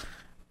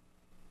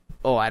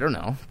 Oh, I don't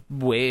know.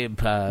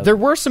 There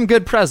were some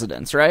good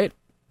presidents, right?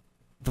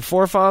 The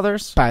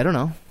forefathers? I don't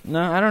know. No,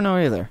 I don't know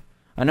either.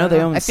 I know they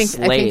owned I think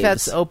slaves.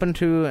 that's open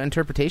to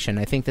interpretation.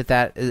 I think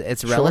that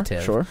it's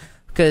relative. Sure.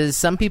 Because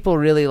some people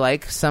really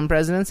like some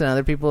presidents and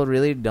other people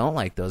really don't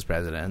like those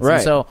presidents. Right.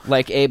 And so,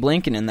 like Abe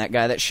Lincoln and that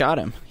guy that shot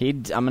him.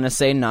 I'm going to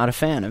say not a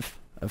fan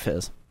of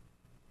his.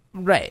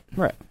 right.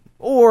 Right.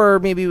 Or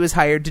maybe he was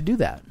hired to do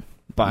that.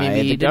 By Maybe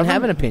the he didn't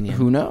have an government. opinion.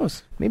 Who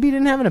knows? Maybe he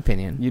didn't have an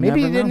opinion. You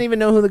Maybe he never didn't know. even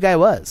know who the guy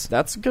was.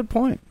 That's a good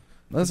point.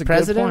 That's a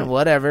President, good point.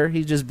 whatever.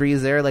 He just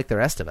breathes there like the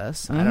rest of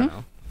us. I don't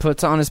know.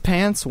 Puts on his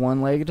pants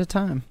one leg at a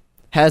time.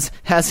 Has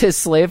his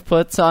slave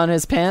puts on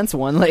his pants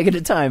one leg at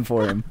a time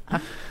for him.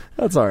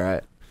 That's all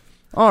right.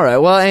 All right.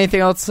 Well, anything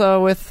else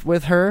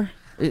with her?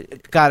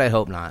 God, I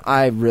hope not.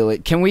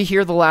 Can we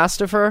hear the last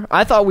of her?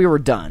 I thought we were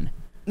done.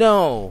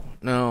 No.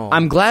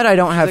 I'm glad I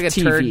don't have She's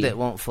like TV. a turd that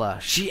won't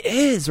flush. She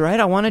is, right?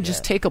 I want to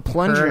just take a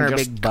plunger Her and and her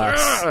just big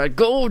butts.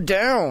 go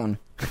down.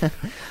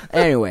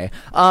 Anyway,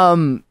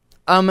 I'm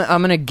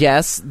gonna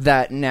guess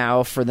that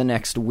now for the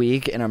next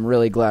week, and I'm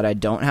really glad I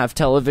don't have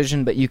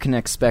television, but you can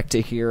expect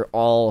to hear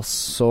all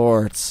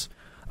sorts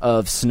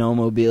of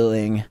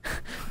snowmobiling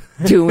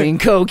doing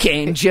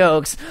cocaine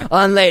jokes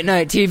on late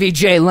night TV.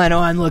 Jay Leno,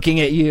 I'm looking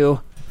at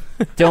you.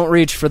 Don't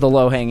reach for the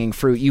low-hanging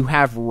fruit. You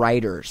have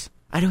writers.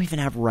 I don't even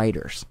have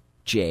writers,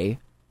 Jay.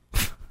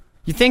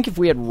 You think if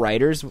we had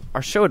writers,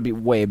 our show would be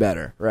way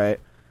better, right?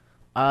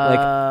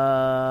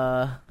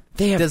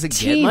 They have does it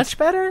teams. get much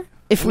better?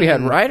 If we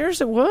had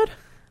writers, it would.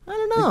 I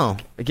don't know.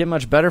 It'd get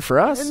much better for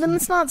us. And then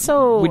it's not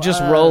so... We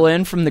just roll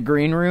in from the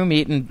green room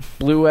eating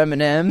blue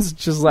M&Ms,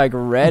 just like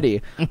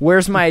ready.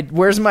 Where's my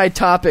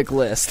topic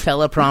list?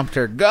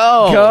 Teleprompter,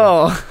 go!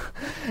 Go.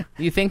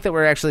 You think that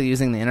we're actually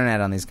using the internet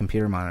on these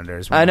computer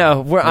monitors? I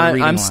know. We're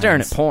reading I'm staring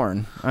lines. at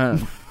porn.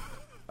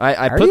 I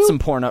Are put you? some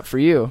porn up for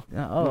you.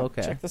 Oh,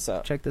 okay. Check this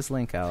out. Check this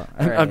link out.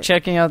 I'm Alright.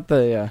 checking out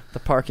the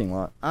parking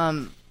lot.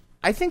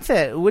 I think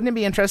that wouldn't it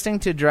be interesting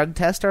to drug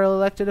test our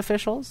elected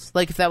officials?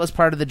 Like if that was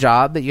part of the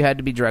job that you had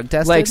to be drug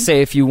tested? Like,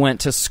 say if you went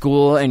to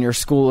school and your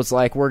school was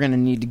like, we're going to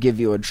need to give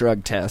you a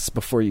drug test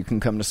before you can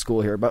come to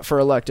school here, but for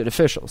elected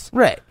officials.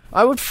 Right.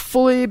 I would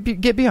fully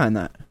get behind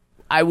that.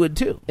 I would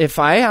too. If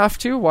I have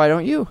to, why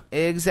don't you?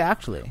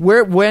 Exactly.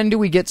 When do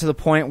we get to the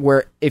point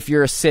where if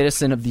you're a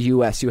citizen of the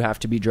U.S., you have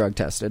to be drug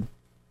tested?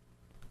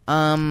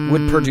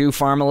 Would Purdue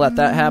Pharma let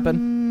that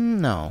happen?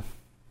 No.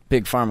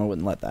 Big Pharma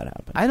wouldn't let that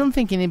happen. I don't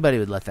think anybody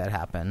would let that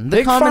happen.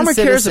 Big Pharma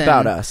cares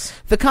about us.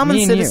 The common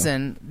Me and you.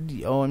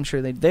 citizen. Oh, I'm sure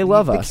they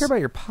love They us. care about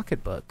your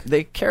pocketbook.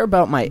 They care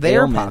about my Their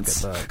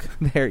ailments.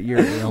 pocketbook. Your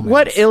ailments.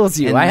 What ails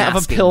you? And I have a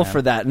masking pill them.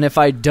 for that, and if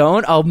I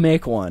don't, I'll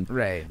make one.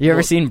 Right. You ever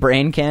Well- seen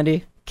Brain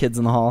Candy? Kids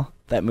in the Hall?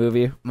 That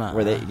movie Uh-uh.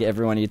 where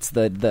everyone eats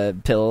the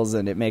pills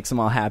and it makes them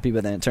all happy,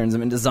 but then it turns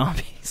them into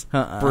zombies.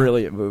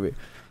 Brilliant movie.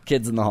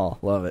 Kids in the Hall.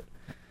 Love it.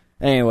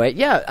 Anyway,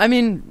 yeah, I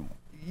mean,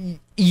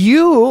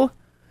 you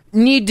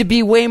need to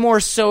be way more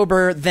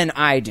sober than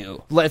I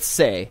do, let's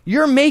say.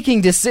 You're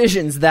making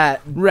decisions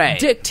that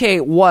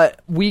dictate what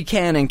we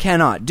can and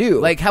cannot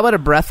do. Like, how about a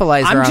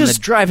breathalyzer I'm on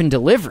just driving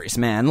deliveries,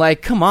 man.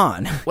 Like, come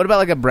on. What about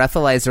like a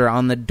breathalyzer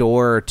on the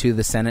door to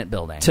the Senate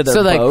building? To their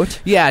boat?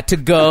 Like, yeah, to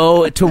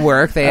go to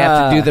work, they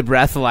have to do the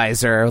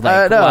breathalyzer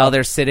like while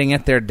they're sitting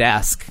at their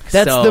desk.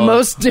 That's So- the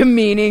most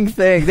demeaning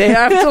thing. They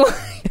have to...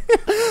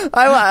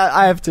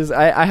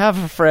 I have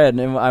a friend,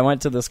 and I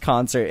went to this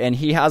concert, and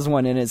he has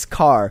one in his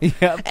car.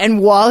 Yep. And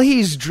while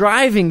he's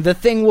driving, the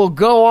thing will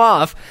go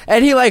off,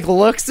 and he like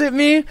looks at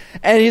me,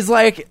 and he's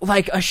like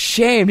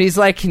ashamed. He's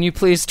like, "Can you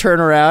please turn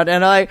around?"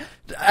 And I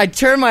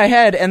turn my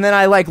head, and then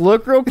I like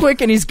look real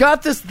quick, and he's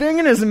got this thing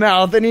in his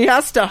mouth, and he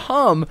has to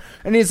hum,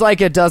 and he's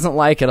like, "It doesn't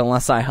like it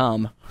unless I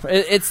hum."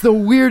 It's the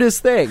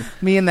weirdest thing.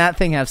 Me and that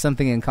thing have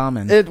something in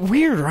common.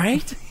 Weird,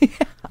 right?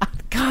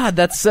 God,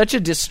 that's such a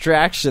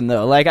distraction,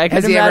 though. Like, I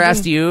Has could he ever imagine-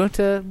 asked you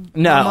to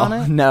hum on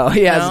it? No,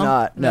 he has No?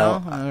 not. No.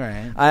 All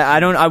right.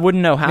 I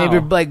wouldn't know how. Maybe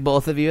like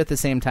both of you at the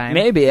same time.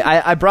 Maybe.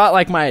 I brought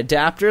like my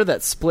adapter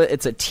that split.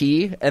 It's a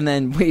T, and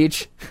then we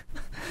each.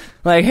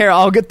 Like, here,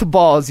 I'll get the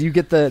balls. You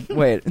get the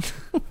wait.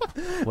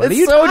 What are It's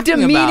you so talking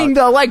demeaning,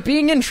 about? though. Like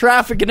being in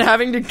traffic and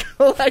having to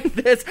go like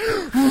this.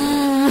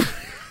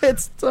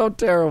 It's so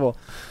terrible.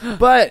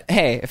 But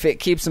hey, if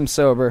it keeps him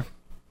sober,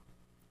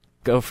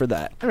 go for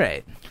that.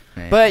 Right.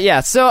 But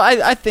yeah, so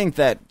I think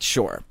that,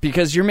 sure,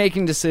 because you're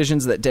making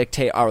decisions that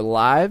dictate our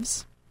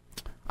lives,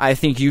 I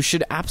think you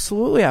should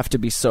absolutely have to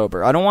be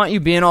sober. I don't want you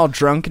being all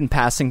drunk and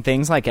passing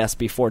things like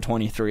SB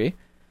 423.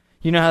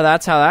 You know how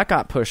that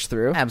got pushed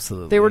through?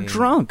 Absolutely. They were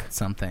drunk.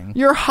 Something.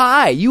 You're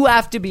high. You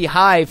have to be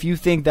high if you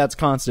think that's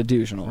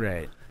constitutional.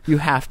 Right. You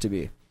have to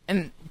be.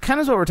 And kind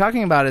of what we're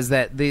talking about is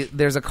that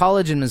there's a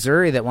college in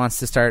Missouri that wants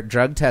to start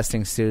drug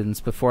testing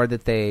students before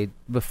they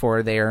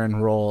are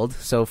enrolled.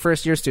 So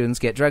first year students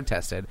get drug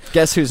tested.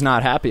 Guess who's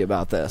not happy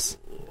about this?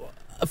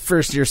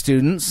 First year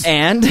students.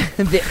 And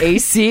the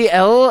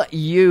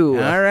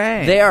ACLU. All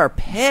right. They are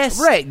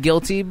pissed. Right,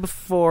 guilty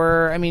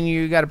before. I mean,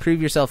 you got to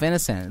prove yourself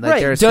innocent.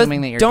 Like they're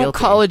assuming that you're don't guilty.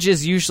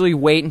 colleges usually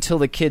wait until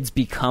the kids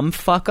become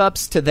fuck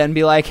ups to then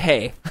be like,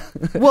 hey,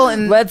 Well,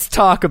 and let's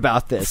talk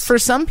about this? for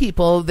some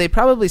people, they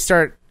probably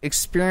start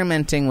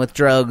experimenting with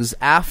drugs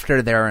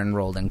after they're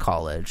enrolled in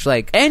college.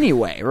 Like,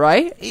 Anyway,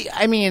 right?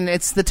 I mean,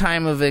 it's the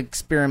time of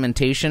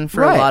experimentation for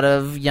Right. a lot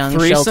of young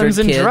Threesomes sheltered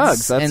and kids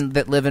drugs. That's- and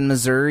that live in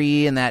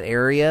Missouri in that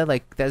area.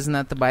 Like, isn't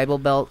that the Bible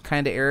Belt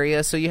kind of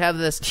area? So you have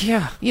this,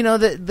 Yeah. you know,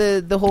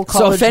 the whole So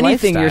college if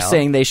anything, you're lifestyle.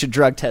 saying they should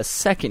drug test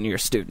second year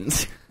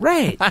students.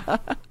 right,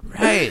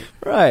 right.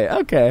 Right,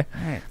 okay.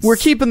 Right. We're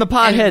keeping the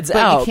potheads but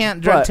out. you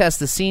can't drug but- test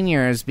the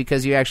seniors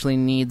because you actually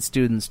need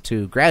students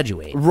to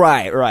graduate.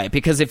 Right.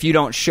 Because if you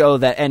don't show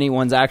that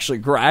anyone's actually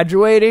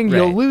graduating,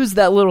 you'll Right. lose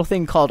that little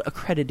thing called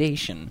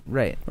accreditation.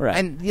 Right. Right.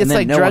 And And it's then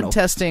like no one drug will-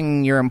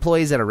 testing your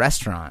employees at a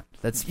restaurant.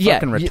 That's Yeah,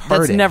 fucking retarded.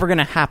 that's never going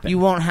to happen. You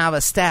won't have a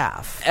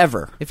staff.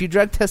 Ever. If you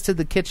drug tested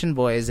the kitchen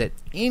boys at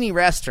any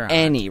restaurant.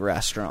 Any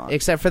restaurant.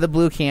 Except for the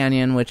Blue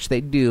Canyon, which they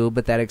do,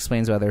 but that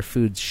explains why their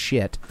food's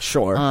shit.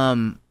 Sure.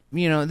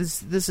 You know,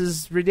 this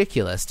is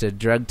ridiculous to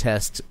drug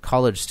test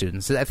college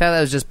students. I thought that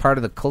was just part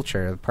of the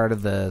culture, part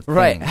of the thing.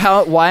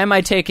 Right. Why am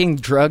I taking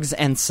drugs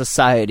and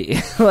society?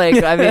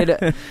 Like, I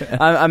mean,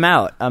 I'm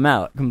out. I'm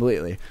out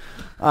completely.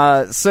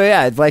 So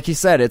yeah, like you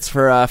said, it's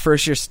for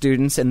first-year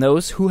students and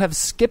those who have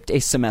skipped a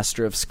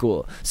semester of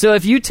school. So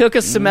if you took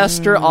a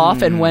semester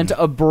off and went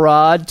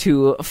abroad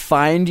to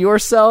find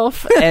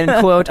yourself and,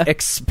 quote,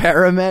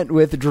 experiment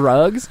with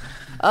drugs,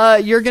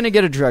 you're going to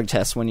get a drug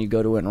test when you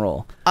go to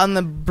enroll. On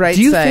the bright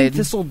side... Do you think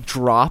this will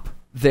drop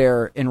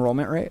their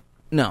enrollment rate?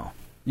 No.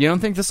 You don't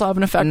think this will have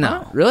an effect?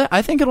 No. Really?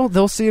 I think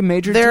they'll see a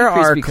major there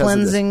decrease are because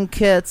cleansing of this.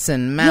 kits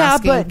and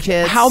masking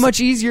kits. How much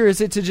easier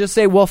is it to just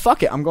say, well,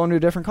 fuck it, I'm going to a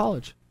different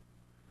college?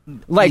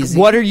 Like, Easy.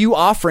 what are you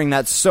offering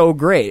that's so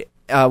great?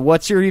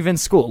 What's your even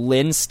school?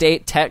 Lynn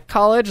State Tech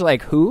College?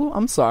 Like, who?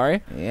 I'm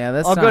sorry. Yeah,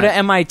 that's I'll not... go to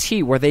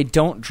MIT where they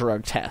don't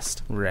drug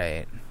test.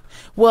 Right.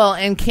 Well,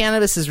 and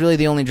cannabis is really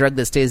the only drug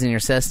that stays in your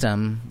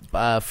system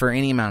for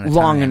any amount of time.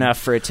 Long enough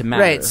for it to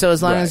matter. Right, so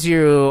as long as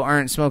you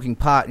aren't smoking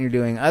pot and you're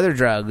doing other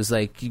drugs,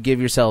 like, you give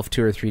yourself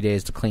 2 or 3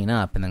 days to clean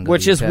up and then go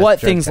Which to is your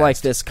what drug things test.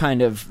 like this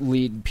kind of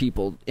lead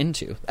people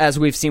into. As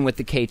we've seen with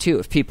the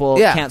K2. If people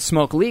Yeah. can't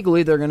smoke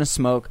legally, they're going to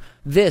smoke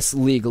this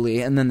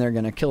legally, and then they're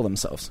going to kill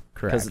themselves.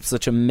 Correct. Because it's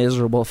such a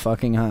miserable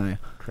fucking high.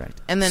 Correct.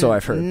 And then So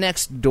I've heard.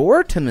 next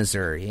door to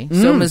Missouri,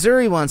 so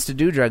Missouri wants to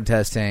do drug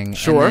testing.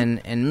 Sure. And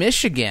then in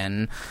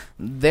Michigan,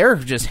 they're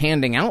just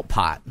handing out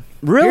pot.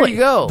 Really? Here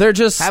you go. They're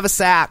just... Have a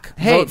sack.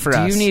 Hey, Vote for do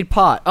us. you need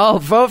pot? Oh,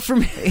 vote for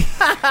me.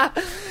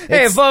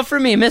 Hey, vote for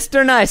me,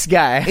 Mr. Nice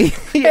Guy.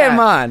 Yeah. Come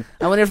on.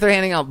 I wonder if they're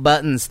handing out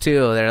buttons,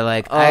 too. They're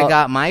like, I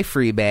got my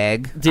free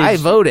bag. Did I you-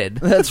 voted.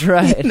 That's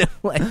right. You know,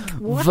 like,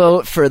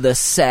 Vote for the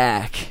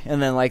sack.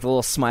 And then, like, the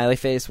little smiley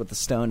face with the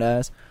stoned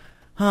eyes.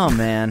 Oh,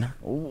 man.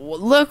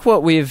 Look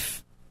what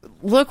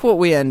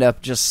we end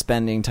up just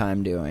spending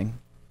time doing.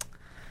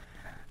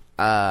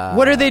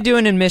 What are they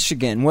doing in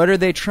Michigan? What are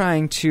they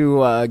trying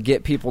to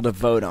get people to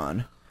vote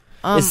on?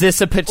 Is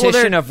this a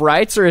petition of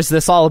rights, or is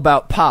this all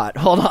about pot?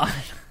 Hold on.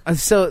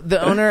 So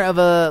the owner of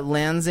a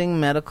Lansing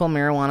medical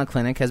marijuana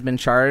clinic has been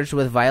charged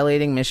with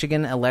violating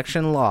Michigan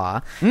election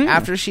law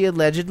after she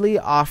allegedly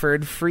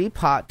offered free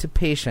pot to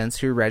patients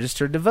who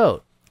registered to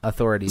vote.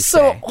 Authorities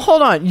So say.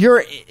 hold on,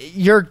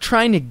 you're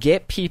trying to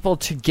get people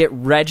to get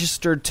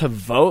registered to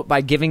vote by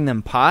giving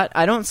them pot?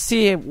 I don't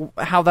see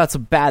how that's a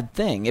bad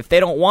thing. If they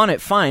don't want it,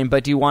 fine.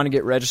 But do you want to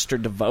get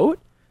registered to vote?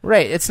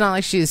 Right. It's not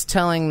like she's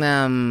telling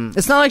them.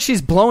 It's not like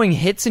she's blowing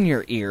hits in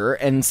your ear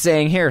and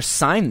saying, "Here,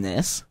 sign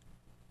this."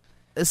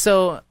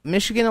 So,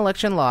 Michigan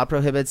election law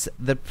prohibits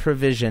the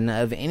provision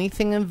of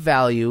anything of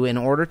value in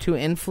order to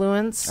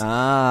influence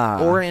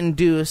or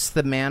induce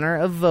the manner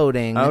of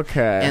voting.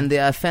 Okay. And the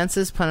offense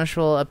is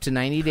punishable up to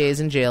 90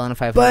 days in jail and a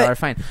 $500 But-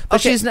 fine.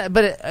 But okay. she's not.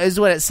 But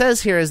what it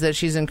says here is that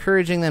she's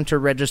encouraging them to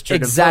register to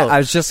Exactly. vote. I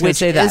was just going to which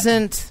say that.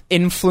 isn't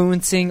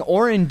Influencing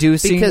or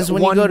inducing because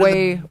when one you go to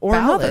way the or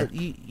ballot,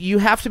 another. you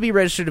have to be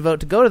registered to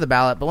vote to go to the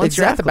ballot. But once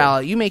you're at the Exactly.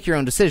 ballot, you make your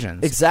own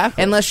decisions.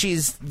 Exactly. Unless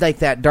she's like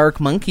that dark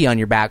monkey on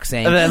your back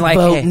saying, And then, like,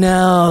 "Vote hey,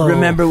 no."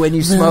 Remember when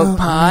you smoked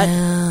pot?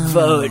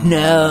 Vote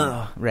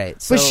no.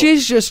 Right. So, But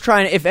she's just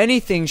trying to, if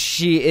anything,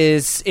 she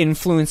is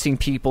influencing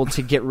people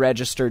to get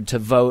registered to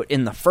vote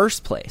in the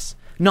first place,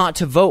 not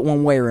to vote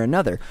one way or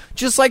another.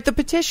 Just like the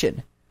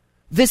petition.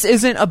 This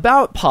isn't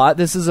about pot,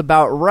 this is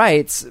about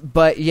rights,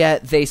 but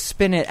yet they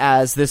spin it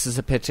as this is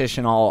a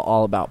petition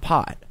all about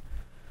pot.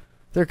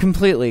 They're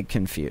completely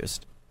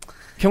confused.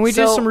 Can we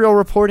do So- some real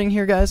reporting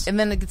here, guys? And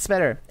then it gets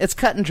better. It's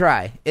cut and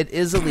dry. It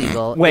is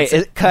illegal. Wait, It's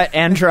is it cut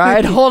and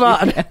dried? Hold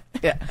on.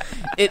 yeah.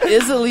 It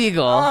is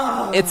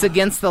illegal. It's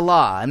against the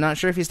law. I'm not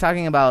sure if he's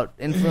talking about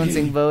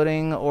influencing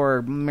voting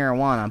or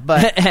marijuana,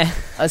 but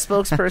a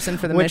spokesperson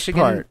for the Which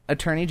Michigan part?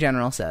 Attorney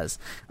General says,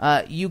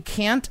 you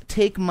can't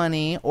take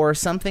money or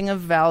something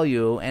of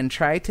value and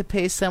try to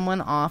pay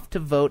someone off to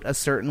vote a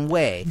certain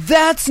way.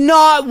 That's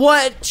not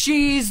what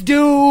she's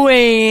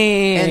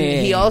doing. And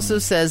he also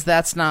says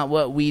that's not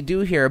what we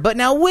do here. But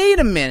now wait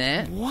a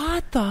minute.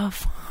 What the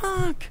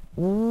fuck?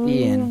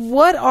 Ian.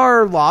 What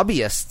are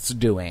lobbyists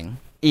doing?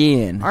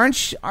 Ian.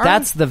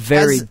 That's the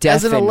very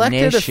as an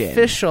elected definition.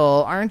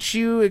 official, aren't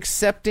you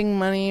accepting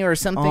money or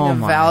something Oh of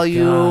my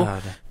value?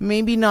 God.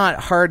 Maybe not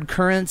hard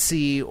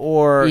currency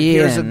or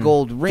here's a Ian,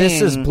 gold ring.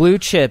 This is blue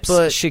chips,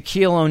 but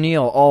Shaquille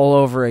O'Neal all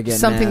over again.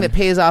 something man. that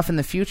pays off in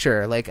the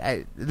future. Like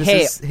this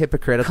Hey, is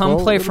hypocritical. Come a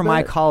play little for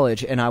my bit.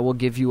 college, and I will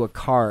give you a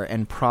car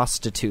and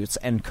prostitutes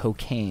and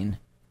cocaine.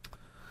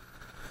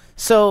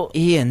 So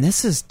Ian,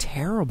 this is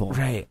terrible.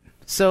 right.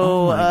 So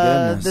Oh my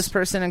goodness. this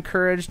person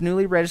encouraged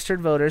newly registered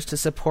voters to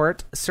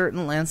support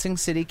certain Lansing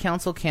City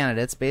Council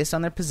candidates based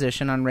on their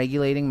position on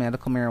regulating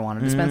medical marijuana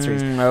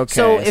dispensaries. okay.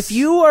 So if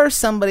you are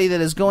somebody that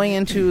is going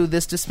into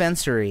this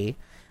dispensary,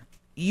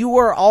 you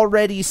are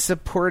already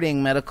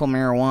supporting medical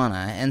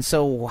marijuana. And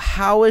so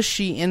how is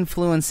she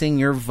influencing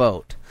your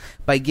vote?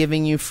 By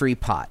giving you free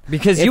pot.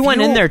 Because If you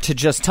went in there to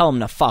just tell them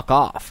to fuck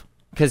off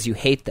because you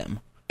hate them.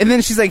 And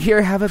then she's like,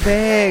 here, have a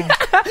bag.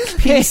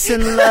 Peace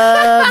and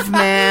love,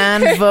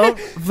 man.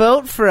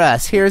 Vote for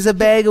us. Here's a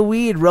bag of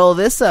weed. Roll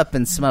this up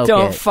and smoke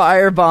Don't it.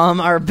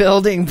 firebomb our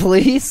building,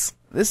 please.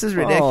 This is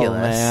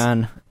ridiculous. Oh,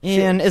 man.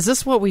 Ian, is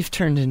this what we've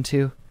turned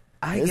into?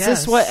 Is guess.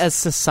 this what, as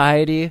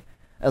society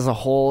as a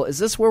whole, is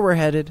this where we're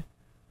headed?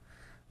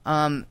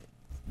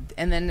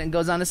 And then it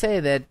goes on to say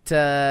that,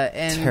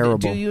 and Terrible.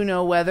 do you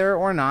know whether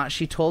or not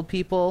she told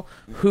people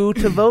who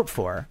to vote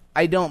for?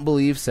 I don't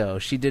believe so.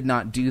 She did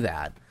not do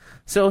that.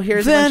 So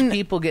here's a bunch of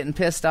people getting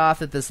pissed off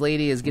that this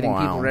lady is getting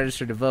people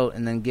registered to vote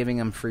and then giving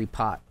them free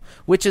pot,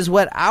 which is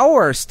what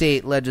our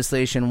state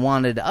legislation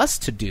wanted us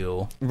to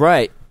do.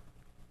 Right.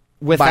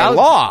 By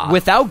law.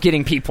 Without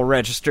getting people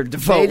registered to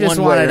vote. They just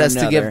one way wanted or us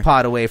to another. give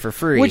pot away for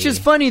free. Which is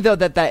funny, though,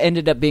 that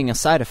ended up being a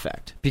side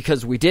effect,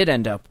 because we did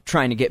end up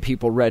trying to get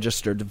people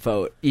registered to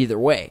vote either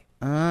way.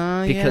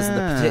 Because of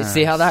the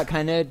see how that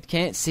kind of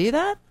can't see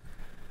that?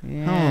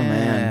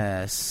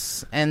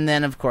 Yes. Oh, man. And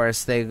then, of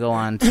course, they go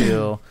on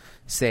to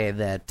say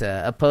that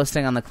a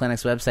posting on the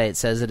clinic's website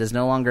says it is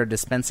no longer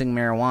dispensing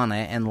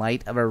marijuana in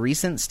light of a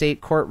recent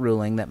state court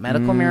ruling that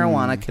medical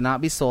marijuana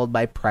cannot be sold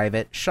by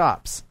private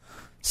shops.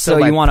 So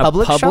by you want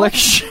public a public?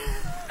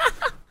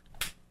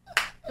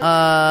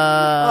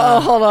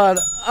 Oh, hold on.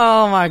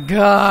 Oh, my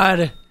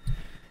God.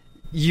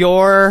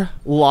 Your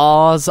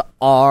laws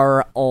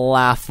are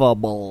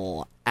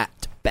laughable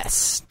at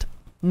best.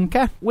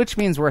 Okay. Which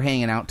means we're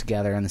hanging out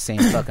together in the same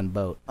fucking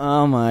boat.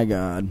 Oh, my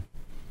God.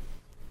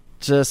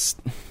 Just...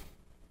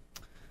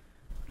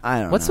 I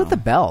don't know. What's with the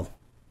bell?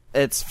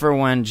 It's for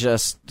when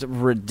just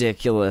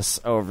ridiculous,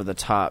 over the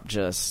top,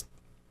 just...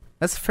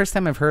 That's the first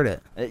time I've heard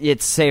it.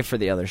 It's safe for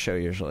the other show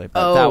usually,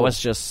 but that was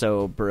just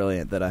so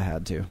brilliant that I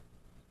had to.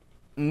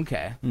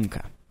 Okay.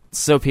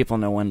 So people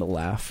know when to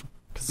laugh,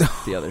 because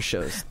the other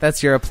shows...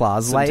 That's your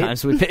applause light?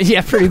 Sometimes we...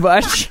 Yeah, pretty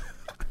much.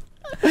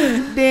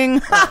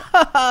 Ding.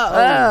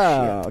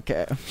 Oh,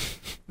 okay.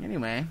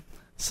 Anyway.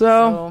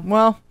 So,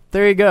 well...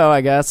 There you go,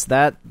 I guess.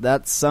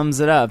 That sums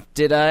it up.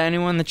 Did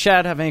anyone in the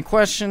chat have any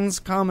questions,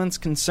 comments,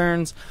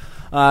 concerns?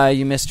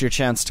 You missed your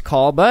chance to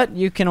call, but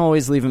you can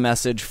always leave a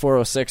message,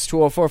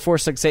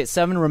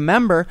 406-204-4687.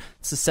 Remember,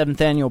 it's the 7th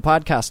Annual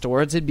Podcast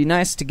Awards. It'd be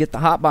nice to get the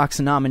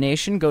Hotbox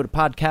nomination. Go to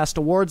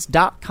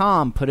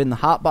podcastawards.com, put in the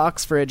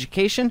Hotbox for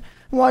education,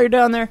 and while you're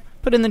down there,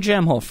 put in the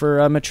jam hole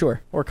for mature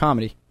or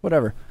comedy,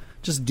 whatever.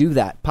 Just do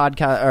that,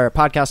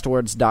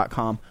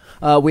 podcastawards.com.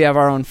 We have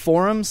our own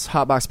forums,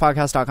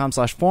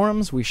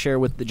 hotboxpodcast.com/forums. We share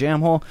with the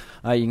Jam Hole.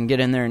 You can get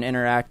in there and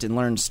interact and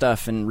learn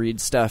stuff and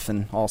read stuff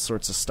and all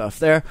sorts of stuff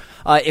there.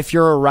 If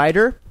you're a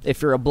writer,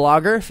 if you're a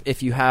blogger,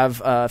 if you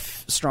have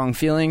strong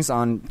feelings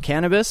on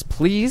cannabis,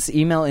 please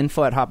email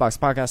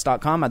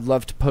info@hotboxpodcast.com. I'd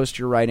love to post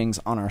your writings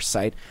on our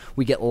site.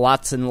 We get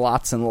lots and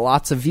lots and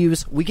lots of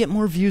views. We get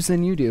more views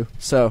than you do,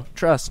 so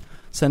trust.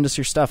 Send us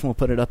your stuff and we'll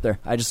put it up there.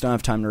 I just don't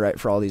have time to write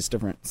for all these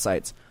different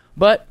sites.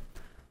 But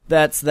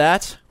that's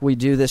that. We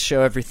do this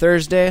show every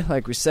Thursday,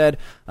 like we said,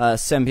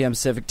 7 p.m.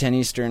 Pacific, 10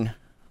 Eastern.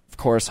 Of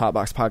course,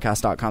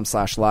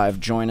 hotboxpodcast.com/live.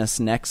 Join us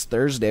next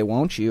Thursday,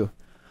 won't you?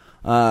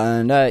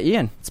 And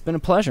Ian, it's been a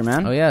pleasure,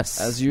 man. Oh, yes.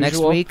 As usual. Next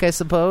week, I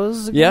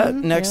suppose? Yeah,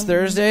 next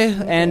Thursday.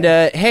 And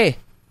hey,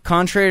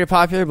 contrary to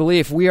popular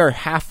belief, we are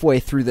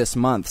halfway through this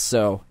month,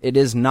 so it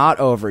is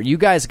not over. You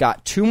guys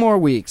got 2 more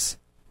weeks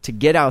to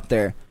get out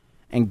there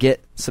and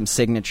get some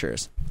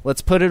signatures.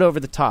 Let's put it over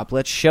the top.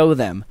 Let's show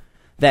them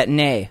that,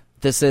 nay,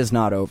 this is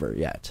not over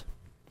yet.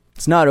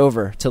 It's not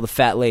over till the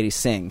fat lady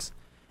sings.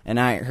 And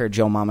I ain't heard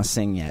Joe Mama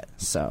sing yet.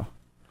 So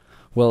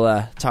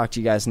we'll talk to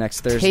you guys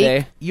next Thursday.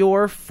 Take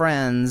your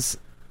friends,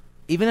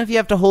 even if you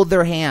have to hold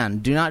their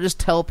hand, do not just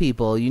tell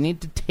people. You need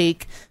to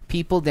take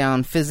people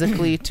down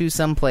physically to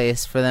some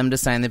place for them to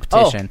sign the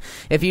petition.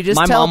 If you just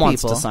my tell mom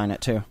people, wants to sign it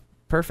too.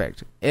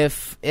 Perfect.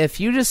 If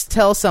you just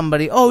tell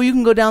somebody, oh, you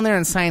can go down there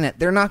and sign it,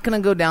 they're not going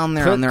to go down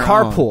there on their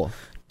carpool. own.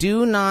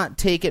 Do not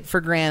take it for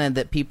granted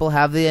that people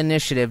have the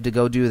initiative to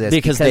go do this.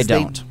 Because they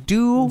don't. They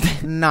do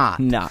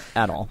not. Not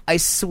at all. I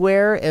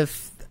swear,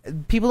 if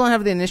people don't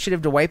have the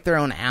initiative to wipe their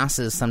own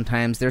asses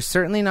sometimes, they're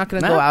certainly not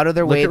going to go out of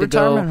their way to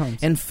go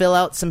and fill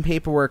out some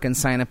paperwork and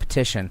sign a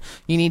petition.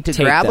 You need to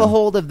grab a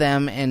hold of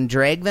them and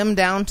drag them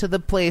down to the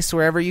place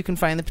wherever you can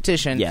find the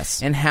petition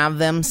and have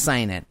them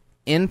sign it.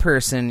 In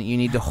person, you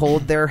need to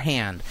hold their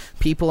hand.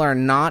 People are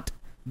not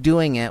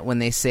doing it when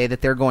they say that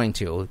they're going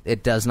to.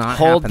 It does not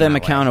hold happen them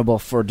that way. accountable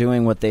for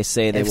doing what they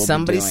say they will be doing. If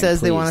somebody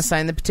says they want to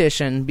sign the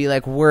petition, be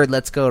like, word,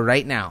 let's go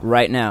right now.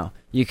 Right now.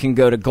 You can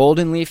go to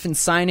Golden Leaf and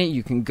sign it.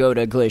 You can go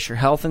to Glacier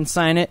Health and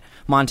sign it.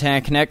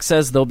 Montana Connect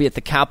says they'll be at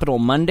the Capitol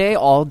Monday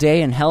all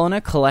day in Helena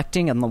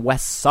collecting on the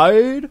west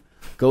side.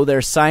 Go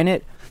there, sign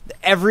it.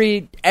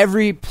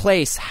 Every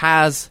place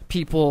has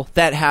people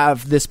that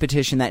have this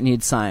petition that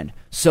need signed.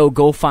 So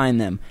go find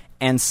them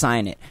and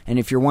sign it. And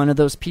if you're one of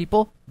those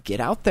people,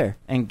 get out there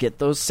and get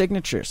those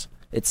signatures.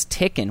 It's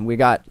ticking.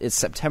 It's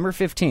September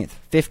 15th,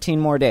 15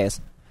 more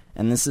days,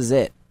 and this is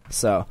it.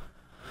 So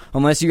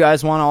unless you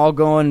guys want to all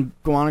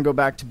go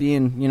back to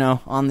being,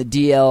 on the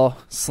DL,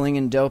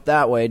 slinging dope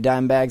that way,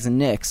 dime bags and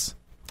nicks,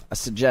 I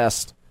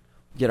suggest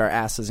get our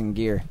asses in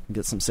gear and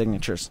get some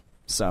signatures.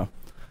 So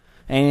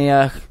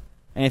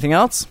anything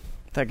else? Is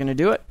that going to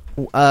do it?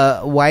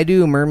 Why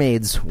do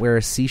mermaids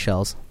wear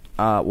seashells?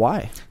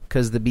 Why?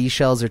 Because the B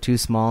shells are too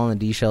small and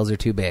the D shells are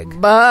too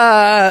big.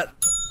 But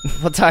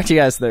we'll talk to you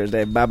guys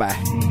Thursday.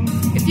 Bye-bye.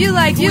 If you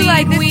like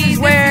weed, this is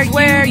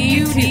where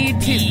you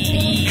need to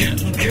be.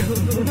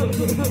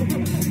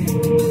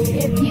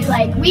 If you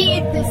like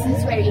weed, this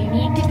is where you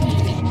need to be.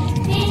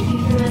 Thank you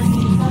for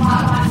listening to the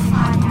Hot Box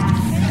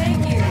Podcast. Thank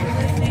you for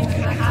listening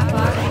to the Hot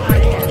Box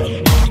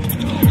Podcast.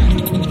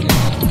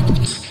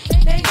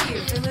 Thank you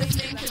for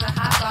listening to the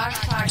Hot Box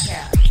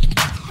Podcast.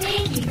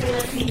 Thank you for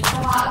listening to the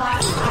Hot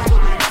Box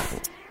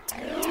Podcast.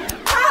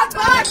 Hot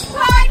Box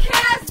Podcast!